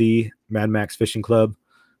MMFC, Mad Max Fishing Club.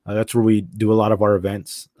 That's where we do a lot of our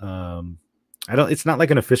events. It's not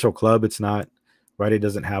like an official club. It's not, right? It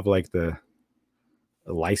doesn't have like the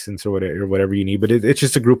license or whatever you need, but it's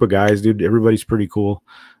just a group of guys, dude. Everybody's pretty cool.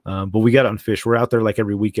 But we got on fish. We're out there like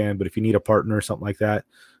every weekend, but if you need a partner or something like that,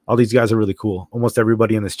 all these guys are really cool. Almost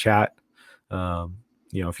everybody in this chat.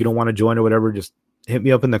 If you don't want to join or whatever, just hit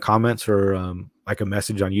me up in the comments or like a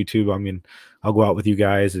message on YouTube. I mean, I'll go out with you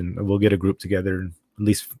guys and we'll get a group together and at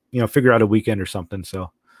least, figure out a weekend or something.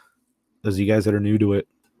 So those of you guys that are new to it,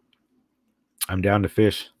 I'm down to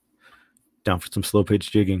fish. Down for some slow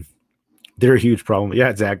pitch jigging. They're a huge problem.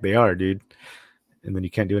 Yeah, Zach, they are, dude. And then you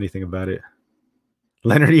can't do anything about it.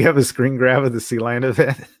 Leonard, you have a screen grab of the sea lion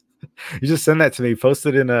event? You just send that to me. Post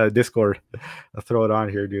it in Discord. I'll throw it on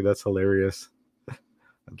here, dude. That's hilarious.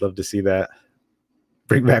 I'd love to see that.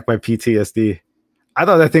 Bring back my PTSD. I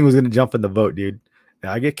thought that thing was going to jump in the boat, dude.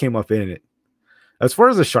 Yeah, I came up in it. As far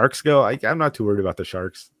as the sharks go, I'm not too worried about the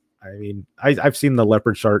sharks. I mean, I've seen the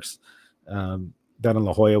leopard sharks down in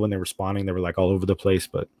La Jolla when they were spawning. They were like all over the place,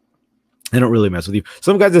 but they don't really mess with you.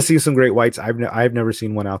 Some guys have seen some great whites. I've never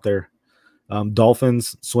seen one out there.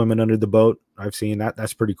 Dolphins swimming under the boat. I've seen that.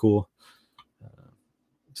 That's pretty cool.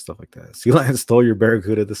 Stuff like that. Sea lion stole your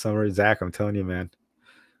barracuda this summer. Zach, I'm telling you, man.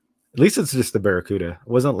 At least it's just the barracuda. It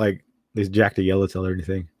wasn't like they jacked a yellowtail or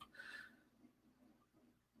anything.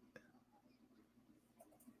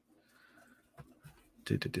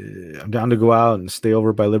 I'm down to go out and stay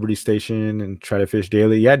over by Liberty Station and try to fish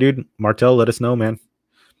daily. Yeah, dude. Martel, let us know, man.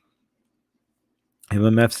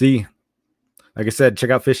 MMFC. Like I said, check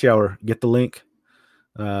out Fishy Hour. Get the link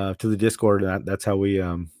to the Discord. That's how we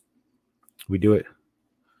do it.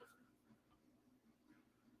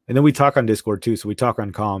 And then we talk on Discord too. So we talk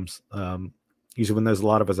on comms. Usually when there's a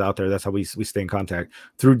lot of us out there, that's how we stay in contact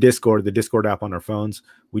through Discord, the Discord app on our phones.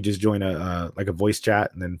 We just join a voice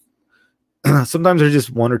chat, and then sometimes there's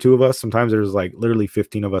just one or two of us. Sometimes there's like literally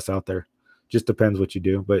 15 of us out there. Just depends what you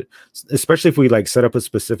do. But especially if we like set up a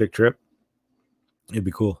specific trip, it'd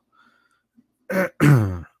be cool.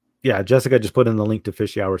 Yeah, Jessica just put in the link to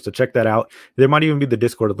Fishy Hour, so check that out. There might even be the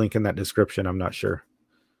Discord link in that description. I'm not sure.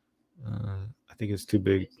 I think it's too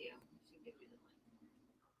big.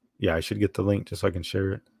 Yeah, I should get the link just so I can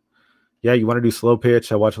share it. Yeah, you want to do slow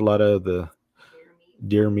pitch? I watch a lot of the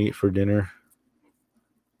deer meat for dinner.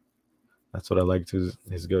 That's what I like to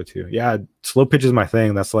his go-to. Yeah, slow pitch is my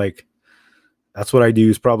thing. That's what I do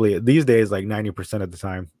is probably these days like 90% of the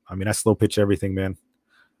time. I mean, I slow pitch everything, man.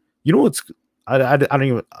 You know what's I don't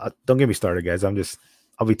even don't get me started, guys.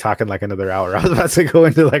 I'll be talking like another hour. I was about to go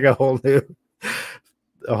into like a whole new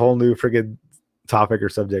friggin' topic or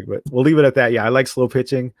subject, but we'll leave it at that. Yeah, I like slow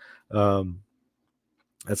pitching.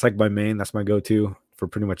 That's like that's my go-to for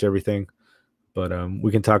pretty much everything. But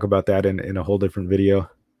we can talk about that in a whole different video.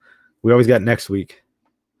 We always got next week.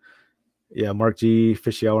 Yeah, Mark G,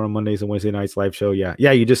 Fishy Hour on Mondays and Wednesday nights, live show. Yeah,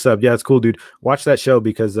 you just subbed. Yeah, it's cool, dude. Watch that show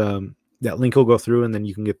because that link will go through, and then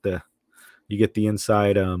you can get the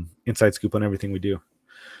inside scoop on everything we do.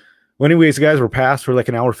 Well, anyways, guys, we're past for like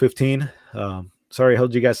an hour 15. Sorry I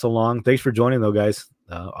held you guys so long. Thanks for joining, though, guys.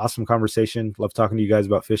 Awesome conversation. Love talking to you guys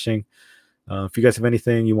about fishing. If you guys have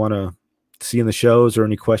anything you want to see in the shows or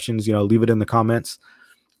any questions, leave it in the comments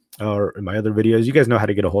or in my other videos. You guys know how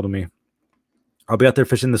to get a hold of me. I'll be out there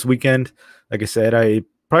fishing this weekend. Like I said, I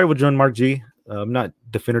probably will join Mark G. I'm not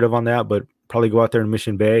definitive on that, but probably go out there in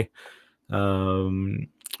Mission Bay.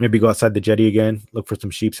 Maybe go outside the jetty again, look for some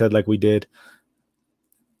sheep's head like we did.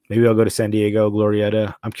 Maybe I'll go to San Diego,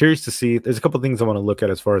 Glorieta. I'm curious to see. There's a couple things I want to look at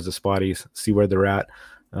as far as the spotties, see where they're at.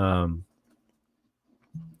 Yeah, I'm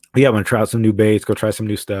going to try out some new baits, go try some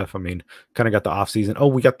new stuff. I mean, kind of got the off season. Oh,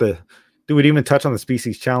 we didn't even touch on the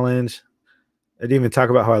species challenge. I didn't even talk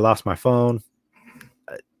about how I lost my phone.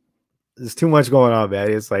 There's too much going on,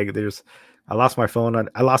 man. It's like I lost my phone.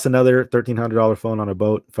 I lost another $1,300 phone on a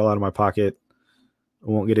boat, fell out of my pocket. I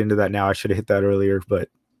won't get into that now. I should have hit that earlier, but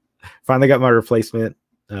finally got my replacement.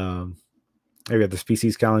 Maybe have the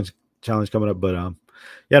species challenge coming up, but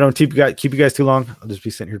yeah, I don't keep you guys too long. I'll just be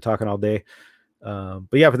sitting here talking all day. But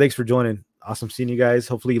thanks for joining. Awesome seeing you guys.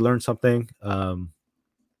 Hopefully you learned something.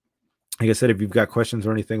 Like I said, if you've got questions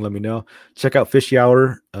or anything, let me know. Check out Fishy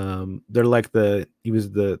Hour. They're like he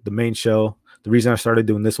was the main show. The reason I started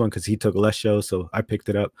doing this one because he took less shows, so I picked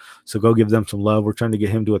it up. So go give them some love. We're trying to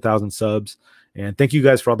get him to 1,000 subs. And thank you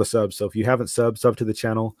guys for all the subs. So if you haven't sub to the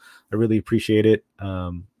channel, I really appreciate it.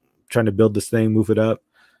 Trying to build this thing, move it up,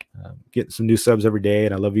 getting some new subs every day.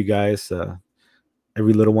 And I love you guys.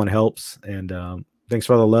 Every little one helps. And thanks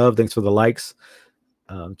for all the love. Thanks for the likes.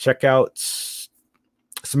 Check out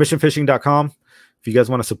submissionfishing.com. If you guys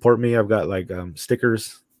want to support me, I've got like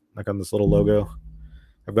stickers like on this little logo.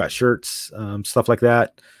 I've got shirts, stuff like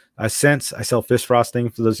that. I sell fish frosting.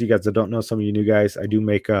 For those of you guys that don't know, some of you new guys, I do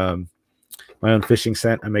make my own fishing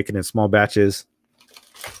scent. I make it in small batches.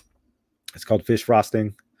 It's called fish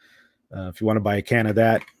frosting. If you want to buy a can of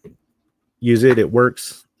that, use it. It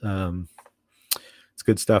works. It's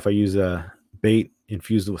good stuff. I use bait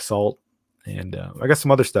infused with salt, and I got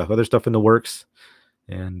some other stuff in the works.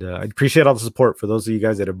 And I appreciate all the support for those of you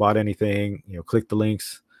guys that have bought anything. Click the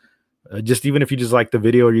links. Just even if you just like the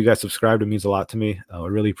video or you guys subscribed, it means a lot to me. I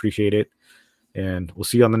really appreciate it. And we'll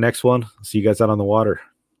see you on the next one. See you guys out on the water.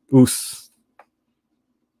 Oos.